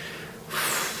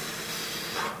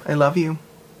 I love you.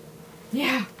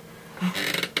 Yeah.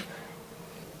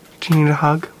 Do you need a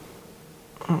hug?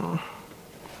 Oh.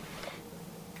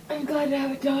 I'm glad to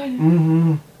have it done.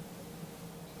 Mm-hmm.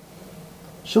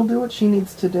 She'll do what she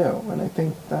needs to do, and I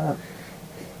think that...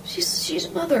 She's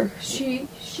a mother.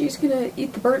 She's gonna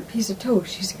eat the burnt piece of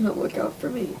toast. She's gonna look out for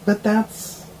me. But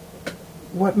that's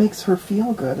what makes her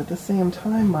feel good at the same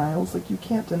time, Miles. Like, you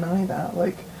can't deny that.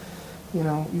 Like, you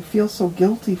know, you feel so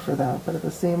guilty for that, but at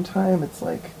the same time, it's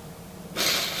like,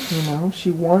 you know,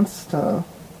 she wants to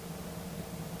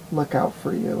look out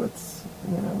for you. It's,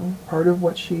 you know, part of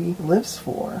what she lives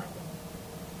for.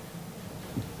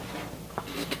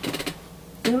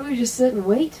 Don't we just sit and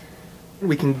wait?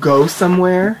 We can go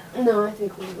somewhere. No, I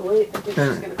think we can wait. I think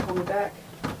she's gonna call me back.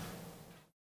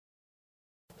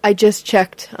 I just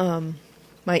checked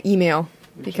my email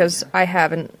because I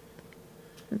haven't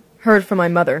heard from my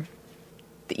mother.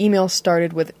 The email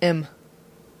started with M.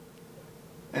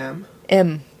 M?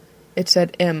 M. It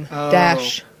said M.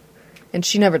 Dash. And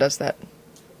she never does that.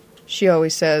 She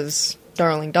always says,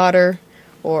 darling daughter,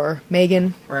 or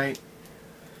Megan. Right.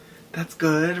 That's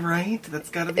good, right? That's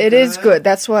gotta be good. It is good.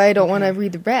 That's why I don't want to Okay.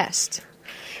 read the rest.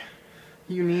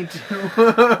 You need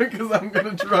to, because I'm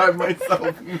going to drive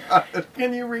myself nuts.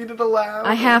 Can you read it aloud?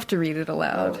 I have to read it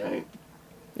aloud. All right.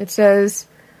 It says,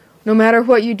 no matter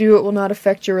what you do, it will not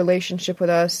affect your relationship with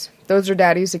us. Those are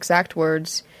Daddy's exact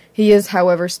words. He is,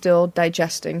 however, still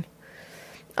digesting.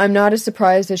 I'm not as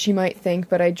surprised as you might think,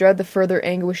 but I dread the further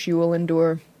anguish you will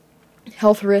endure.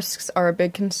 Health risks are a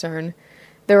big concern.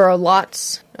 There are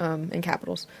lots, in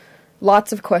capitals,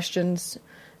 lots of questions.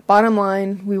 Bottom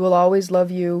line, we will always love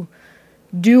you.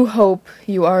 Do hope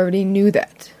you already knew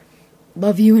that.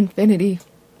 Love you infinity.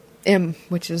 M,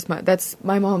 which is that's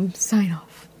my mom's sign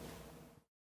off.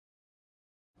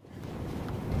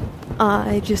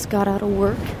 I just got out of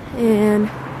work and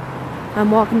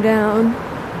I'm walking down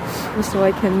so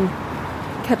I can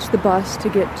catch the bus to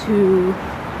get to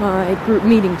my group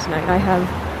meeting tonight. I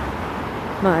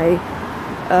have my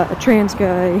trans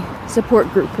guy support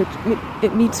group.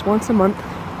 It meets once a month.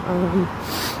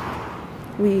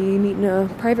 We meet in a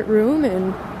private room,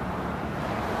 and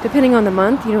depending on the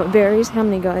month, you know, it varies how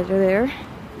many guys are there.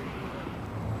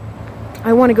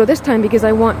 I want to go this time because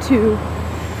I want to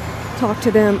talk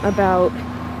to them about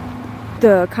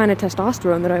the kind of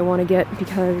testosterone that I want to get,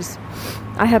 because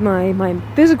I have my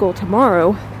physical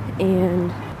tomorrow,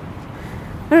 and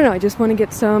I don't know, I just want to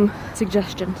get some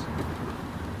suggestions.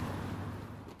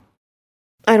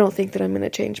 I don't think that I'm going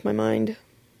to change my mind.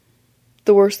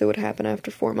 The worst that would happen after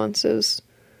 4 months is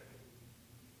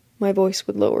my voice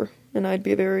would lower, and I'd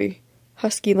be a very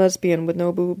husky lesbian with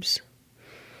no boobs.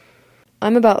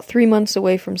 I'm about 3 months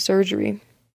away from surgery.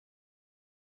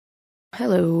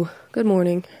 Hello, good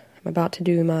morning. I'm about to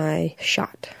do my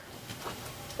shot.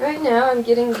 Right now I'm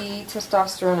getting the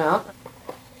testosterone out.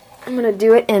 I'm going to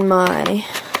do it in my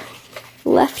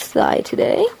left thigh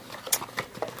today.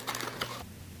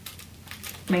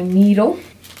 My needle.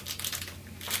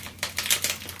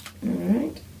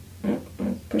 Alright.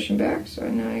 Pushing back, so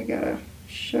now I gotta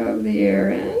shove the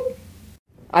air in.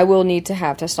 I will need to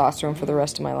have testosterone for the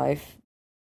rest of my life.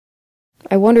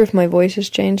 I wonder if my voice has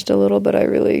changed a little, but I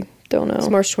really don't know. It's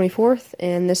March 24th,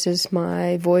 and this is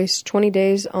my voice 20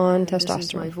 days on testosterone. This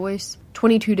is my voice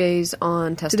 22 days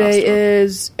on testosterone. Today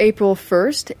is April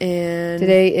 1st, and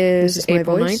today is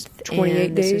April 9th,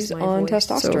 28 days on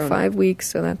testosterone. So 5 weeks,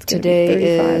 so that's going to be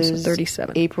 35, so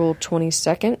 37. April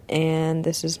 22nd, and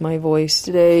this is my voice.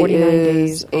 Today 49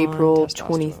 is April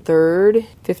 23rd,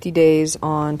 50 days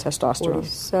on testosterone.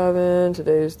 47,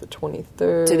 today's the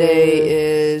 23rd.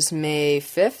 Today is May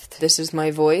 5th, this is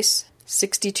my voice.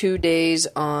 62 days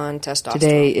on testosterone.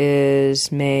 Today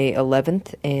is May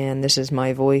 11th, and this is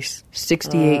my voice.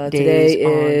 68 days today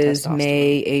on is testosterone.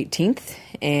 May 18th,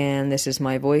 and this is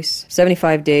my voice.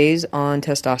 75 days on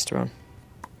testosterone.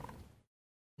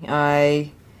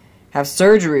 I have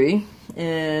surgery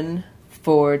in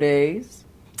 4 days,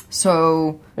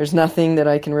 so there's nothing that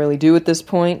I can really do at this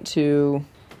point to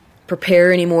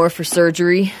prepare anymore for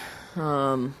surgery.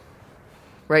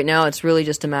 Right now, it's really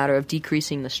just a matter of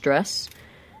decreasing the stress.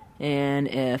 And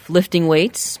if lifting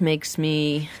weights makes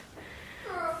me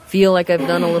feel like I've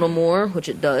done a little more, which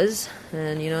it does,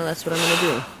 then, that's what I'm going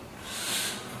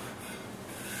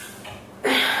to do.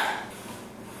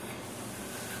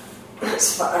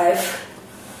 That's 5.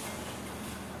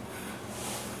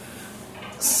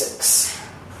 6.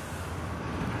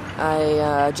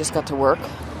 I just got to work,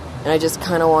 and I just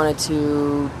kind of wanted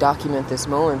to document this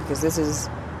moment, because this is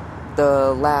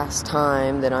the last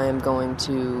time that I am going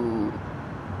to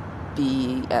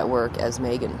be at work as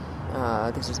Megan.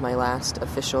 This is my last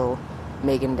official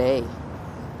Megan day.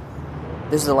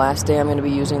 This is the last day I'm going to be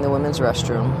using the women's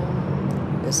restroom.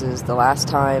 This is the last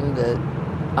time that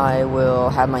I will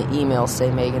have my email say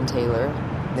Megan Taylor.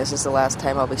 This is the last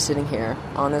time I'll be sitting here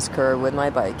on this curb with my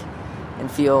bike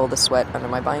and feel the sweat under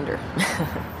my binder.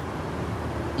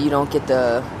 You don't get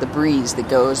the breeze that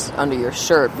goes under your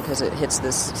shirt because it hits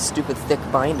this stupid thick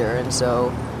binder, and so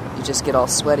you just get all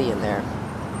sweaty in there.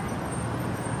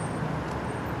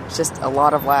 It's just a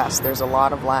lot of lasts. There's a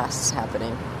lot of lasts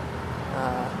happening.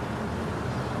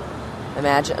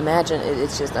 Imagine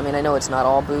it's just. I mean, I know it's not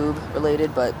all boob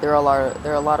related, but there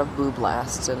are a lot of boob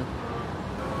lasts, and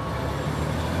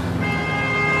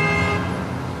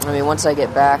I mean, once I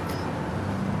get back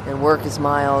and work is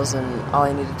Miles, and all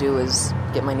I need to do is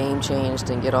get my name changed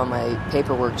and get all my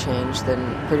paperwork changed,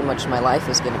 then pretty much my life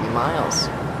is going to be Miles.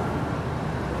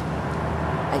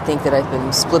 I think that I've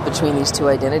been split between these two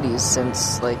identities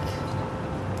since, like,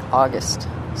 August.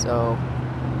 So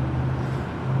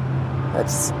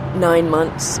that's 9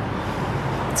 months.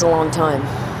 It's a long time.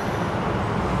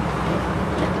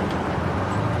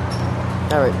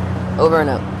 All right, over and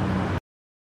out.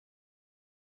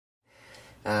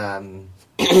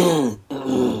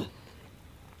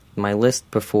 My list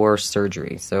before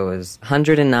surgery. So it was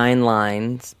 109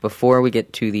 lines before we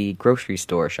get to the grocery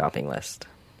store shopping list.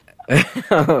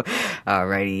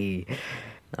 Alrighty.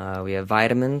 We have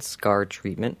vitamins, scar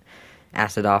treatment,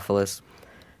 acidophilus,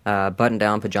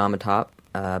 button-down pajama top,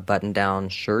 button-down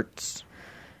shirts,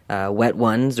 wet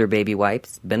ones or baby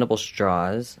wipes, bendable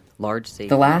straws, large safety.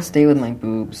 The last day with my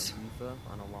boobs.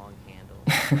 On a long handle.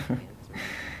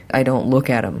 I don't look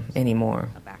at them anymore.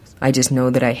 I just know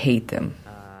that I hate them.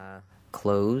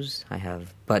 Clothes. I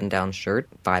have button-down shirt,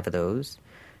 5 of those.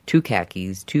 2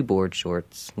 khakis, 2 board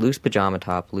shorts, loose pajama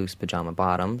top, loose pajama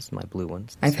bottoms, my blue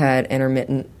ones. I've had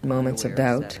intermittent moments of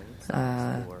doubt,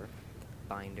 but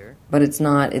it's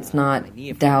not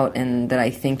doubt and that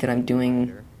I think that I'm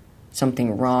doing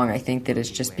something wrong. I think that it's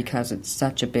just because it's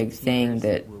such a big thing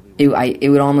that it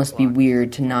would almost be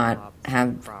weird to not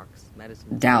have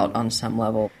doubt on some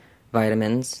level.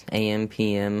 Vitamins, AM,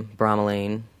 PM,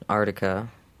 bromelain, Artica,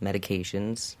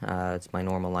 medications. It's my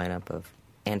normal lineup of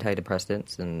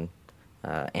antidepressants and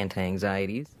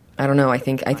anti-anxieties. I don't know. I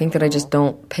think that I just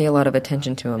don't pay a lot of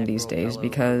attention to them these days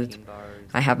because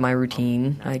I have my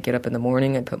routine. I get up in the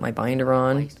morning, I put my binder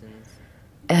on.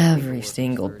 Every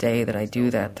single day that I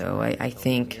do that, though, I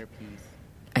think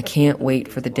I can't wait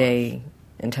for the day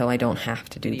until I don't have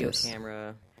to do this.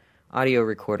 Camera, audio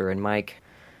recorder and mic,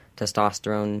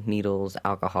 testosterone, needles,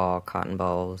 alcohol, cotton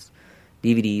balls,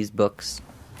 DVDs, books,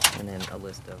 and then a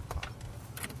list of...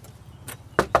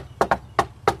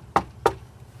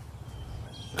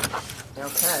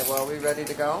 Okay, well, are we ready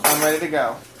to go? I'm ready to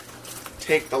go.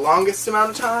 Take the longest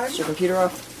amount of time. Is your computer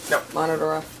off? No.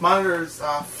 Monitor off? Monitor's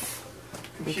off.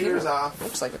 Computer's off.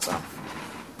 Looks like it's off.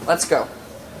 Let's go.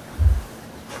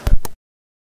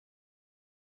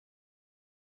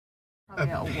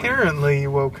 Apparently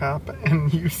you woke up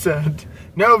and you said,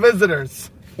 no visitors.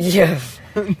 Yeah.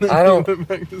 I don't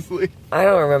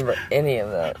remember any of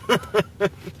that.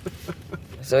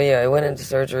 So yeah, I went into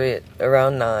surgery at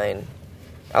around 9,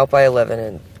 out by 11,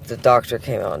 and the doctor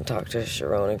came out and talked to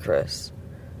Sharon and Chris.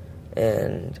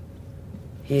 And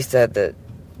he said that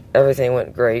everything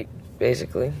went great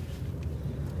basically.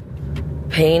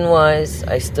 Pain-wise,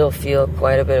 I still feel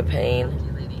quite a bit of pain.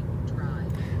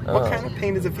 What kind of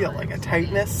pain does it feel? Like a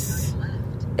tightness?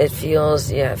 It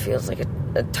feels like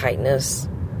a tightness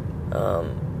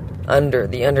under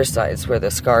the undersides where the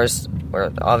scars, where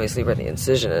the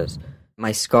incision is.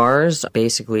 My scars,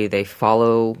 basically, they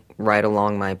follow right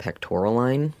along my pectoral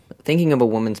line. Thinking of a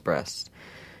woman's breast,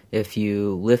 if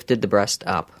you lifted the breast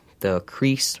up, the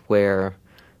crease where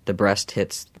the breast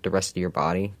hits the rest of your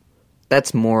body,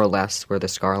 that's more or less where the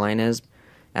scar line is.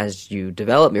 As you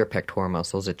develop your pectoral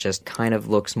muscles, it just kind of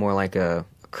looks more like a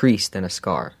crease than a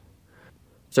scar.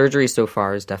 Surgery so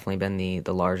far has definitely been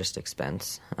the largest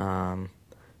expense.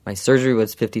 My surgery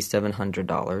was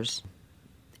 $5,700.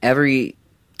 Every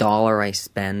dollar I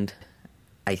spend,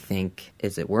 I think,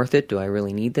 is it worth it? Do I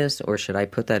really need this? Or should I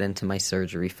put that into my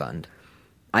surgery fund?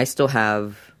 I still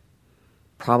have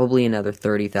probably another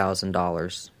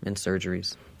 $30,000 in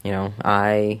surgeries. You know,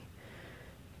 I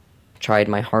tried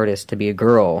my hardest to be a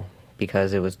girl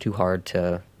because it was too hard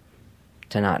to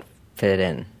not fit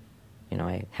in. You know,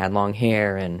 I had long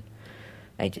hair, and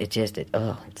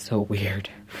it's so weird.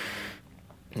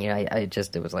 Yeah,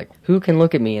 it was like, who can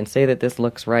look at me and say that this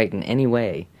looks right in any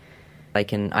way? I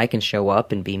can show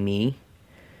up and be me,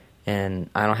 and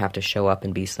I don't have to show up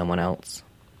and be someone else.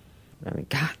 I mean,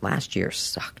 God, last year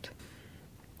sucked.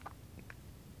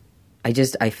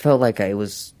 I felt like I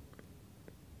was,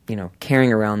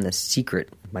 carrying around this secret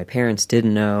my parents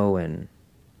didn't know, and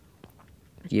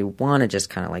you want to just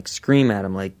kind of like scream at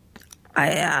them, like,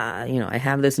 I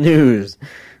have this news,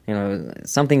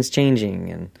 something's changing,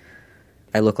 and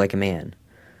I look like a man.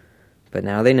 But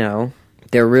now they know.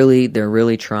 They're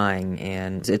really trying,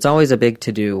 and it's always a big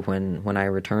to-do when I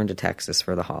return to Texas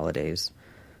for the holidays,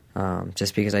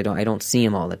 just because I don't see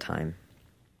them all the time.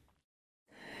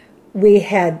 We've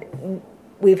had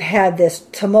this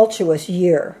tumultuous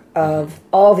year of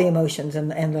all the emotions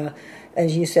and the,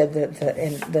 as you said,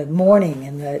 the mourning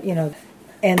and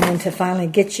and then to finally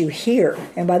get you here.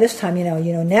 And by this time,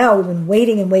 now we've been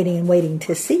waiting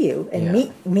to see you and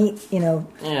meet,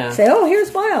 say, oh,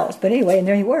 here's Miles. But anyway, and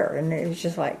there you were, and it was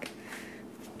just like,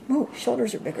 oh,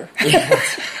 shoulders are bigger.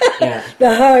 Yeah.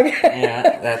 The hug.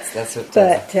 Yeah, that's what.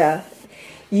 But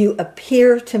you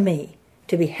appear to me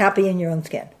to be happy in your own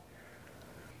skin.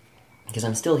 Because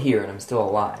I'm still here and I'm still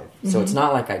alive, so it's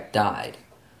not like I died.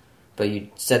 But you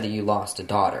said that you lost a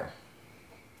daughter.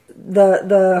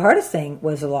 The hardest thing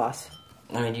was the loss.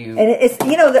 I mean, and it's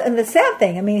and the sad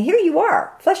thing. I mean, here you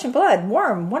are, flesh and blood,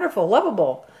 warm, wonderful,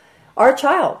 lovable, our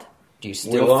child. Do you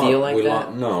still feel like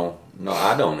that? No,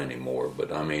 I don't anymore.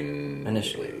 But I mean,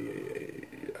 initially,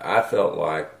 I felt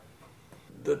like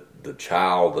the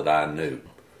child that I knew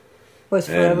was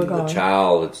forever gone. The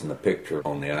child that's in the picture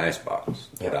on the icebox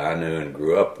that I knew and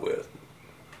grew up with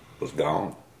was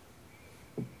gone.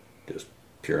 Just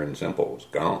pure and simple, was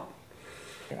gone.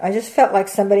 I just felt like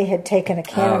somebody had taken a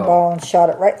cannonball and shot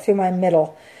it right through my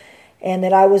middle, and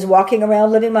that I was walking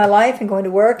around living my life and going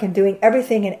to work and doing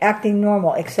everything and acting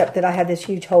normal, except that I had this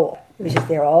huge hole. It was just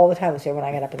there all the time. It was there when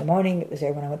I got up in the morning. It was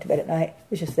there when I went to bed at night. It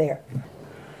was just there.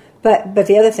 But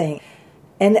the other thing,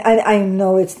 and I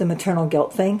know it's the maternal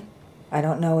guilt thing. I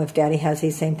don't know if Daddy has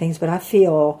these same things, but I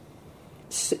feel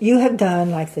you have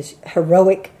done like this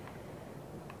heroic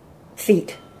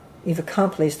feat. You've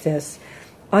accomplished this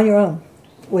on your own.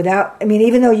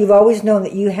 Even though you've always known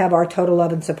that you have our total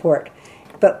love and support,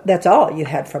 but that's all you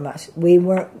had from us. We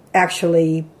weren't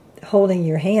actually holding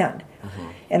your hand. Mm-hmm.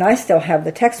 And I still have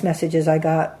the text messages I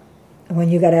got when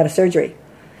you got out of surgery.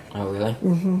 Oh, really?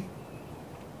 Mm-hmm.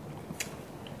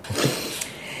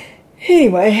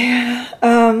 Anyway,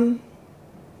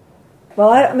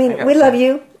 we love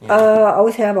you. Yeah.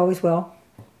 Always have, always will.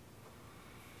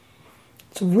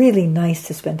 It's really nice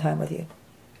to spend time with you.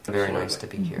 Very nice to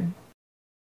be here.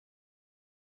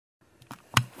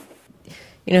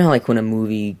 You know how, like, when a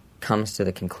movie comes to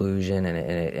the conclusion and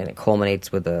it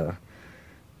culminates with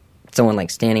someone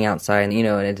like standing outside, and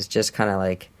and it's just kind of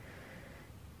like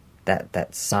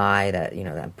that sigh,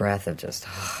 that breath of just.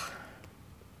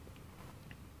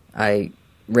 I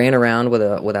ran around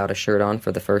without a shirt on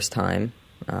for the first time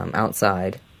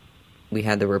outside. We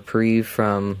had the reprieve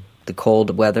from the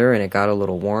cold weather, and it got a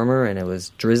little warmer, and it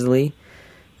was drizzly.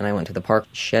 And I went to the park,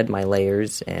 shed my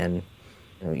layers, and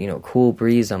cool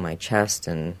breeze on my chest,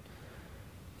 and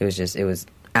it was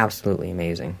absolutely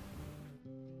amazing.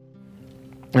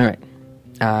 All right.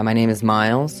 My name is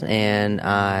Miles, and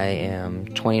I am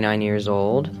 29 years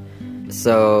old.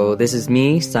 So this is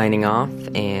me signing off,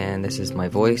 and this is my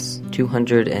voice,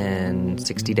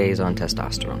 260 days on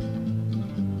testosterone.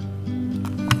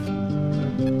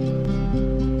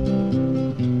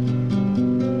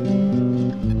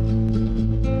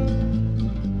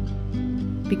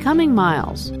 Becoming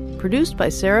Miles, produced by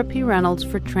Sarah P. Reynolds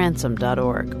for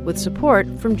Transom.org, with support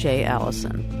from Jay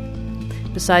Allison.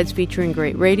 Besides featuring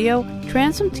great radio,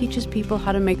 Transom teaches people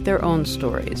how to make their own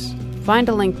stories. Find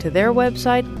a link to their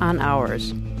website on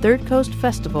ours,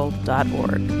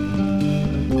 thirdcoastfestival.org.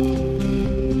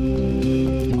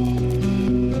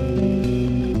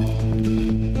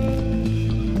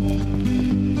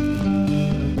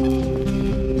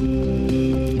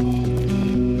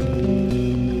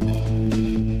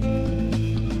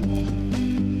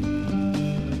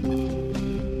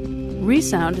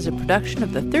 Resound is a production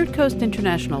of the Third Coast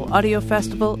International Audio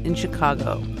Festival in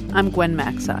Chicago. I'm Gwen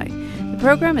Maxey. The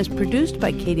program is produced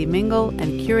by Katie Mingle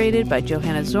and curated by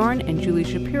Johanna Zorn and Julie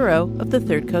Shapiro of the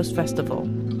Third Coast Festival.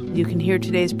 You can hear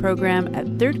today's program at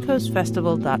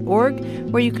thirdcoastfestival.org,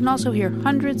 where you can also hear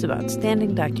hundreds of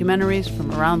outstanding documentaries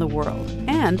from around the world,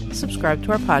 and subscribe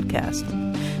to our podcast.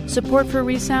 Support for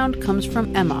Resound comes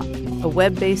from Emma, a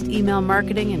web-based email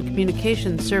marketing and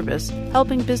communications service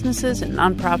helping businesses and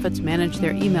nonprofits manage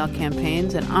their email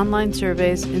campaigns and online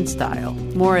surveys in style.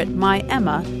 More at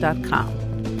myemma.com.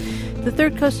 The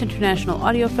Third Coast International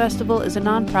Audio Festival is a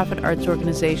nonprofit arts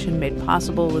organization made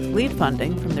possible with lead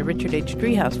funding from the Richard H.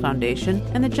 Driehaus Foundation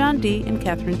and the John D. and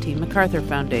Catherine T. MacArthur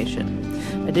Foundation.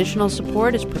 Additional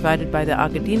support is provided by the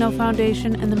Agudino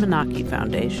Foundation and the Menaki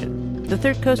Foundation. The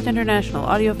Third Coast International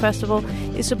Audio Festival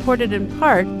is supported in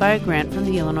part by a grant from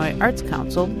the Illinois Arts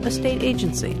Council, a state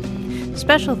agency.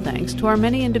 Special thanks to our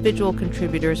many individual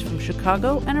contributors from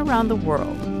Chicago and around the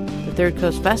world. The Third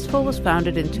Coast Festival was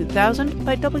founded in 2000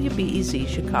 by WBEZ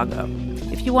Chicago.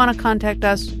 If you want to contact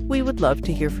us, we would love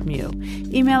to hear from you.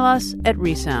 Email us at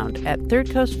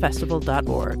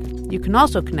resound@thirdcoastfestival.org. You can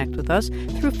also connect with us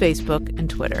through Facebook and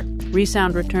Twitter.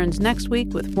 Resound returns next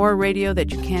week with more radio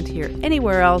that you can't hear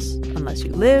anywhere else unless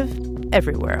you live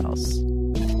everywhere else.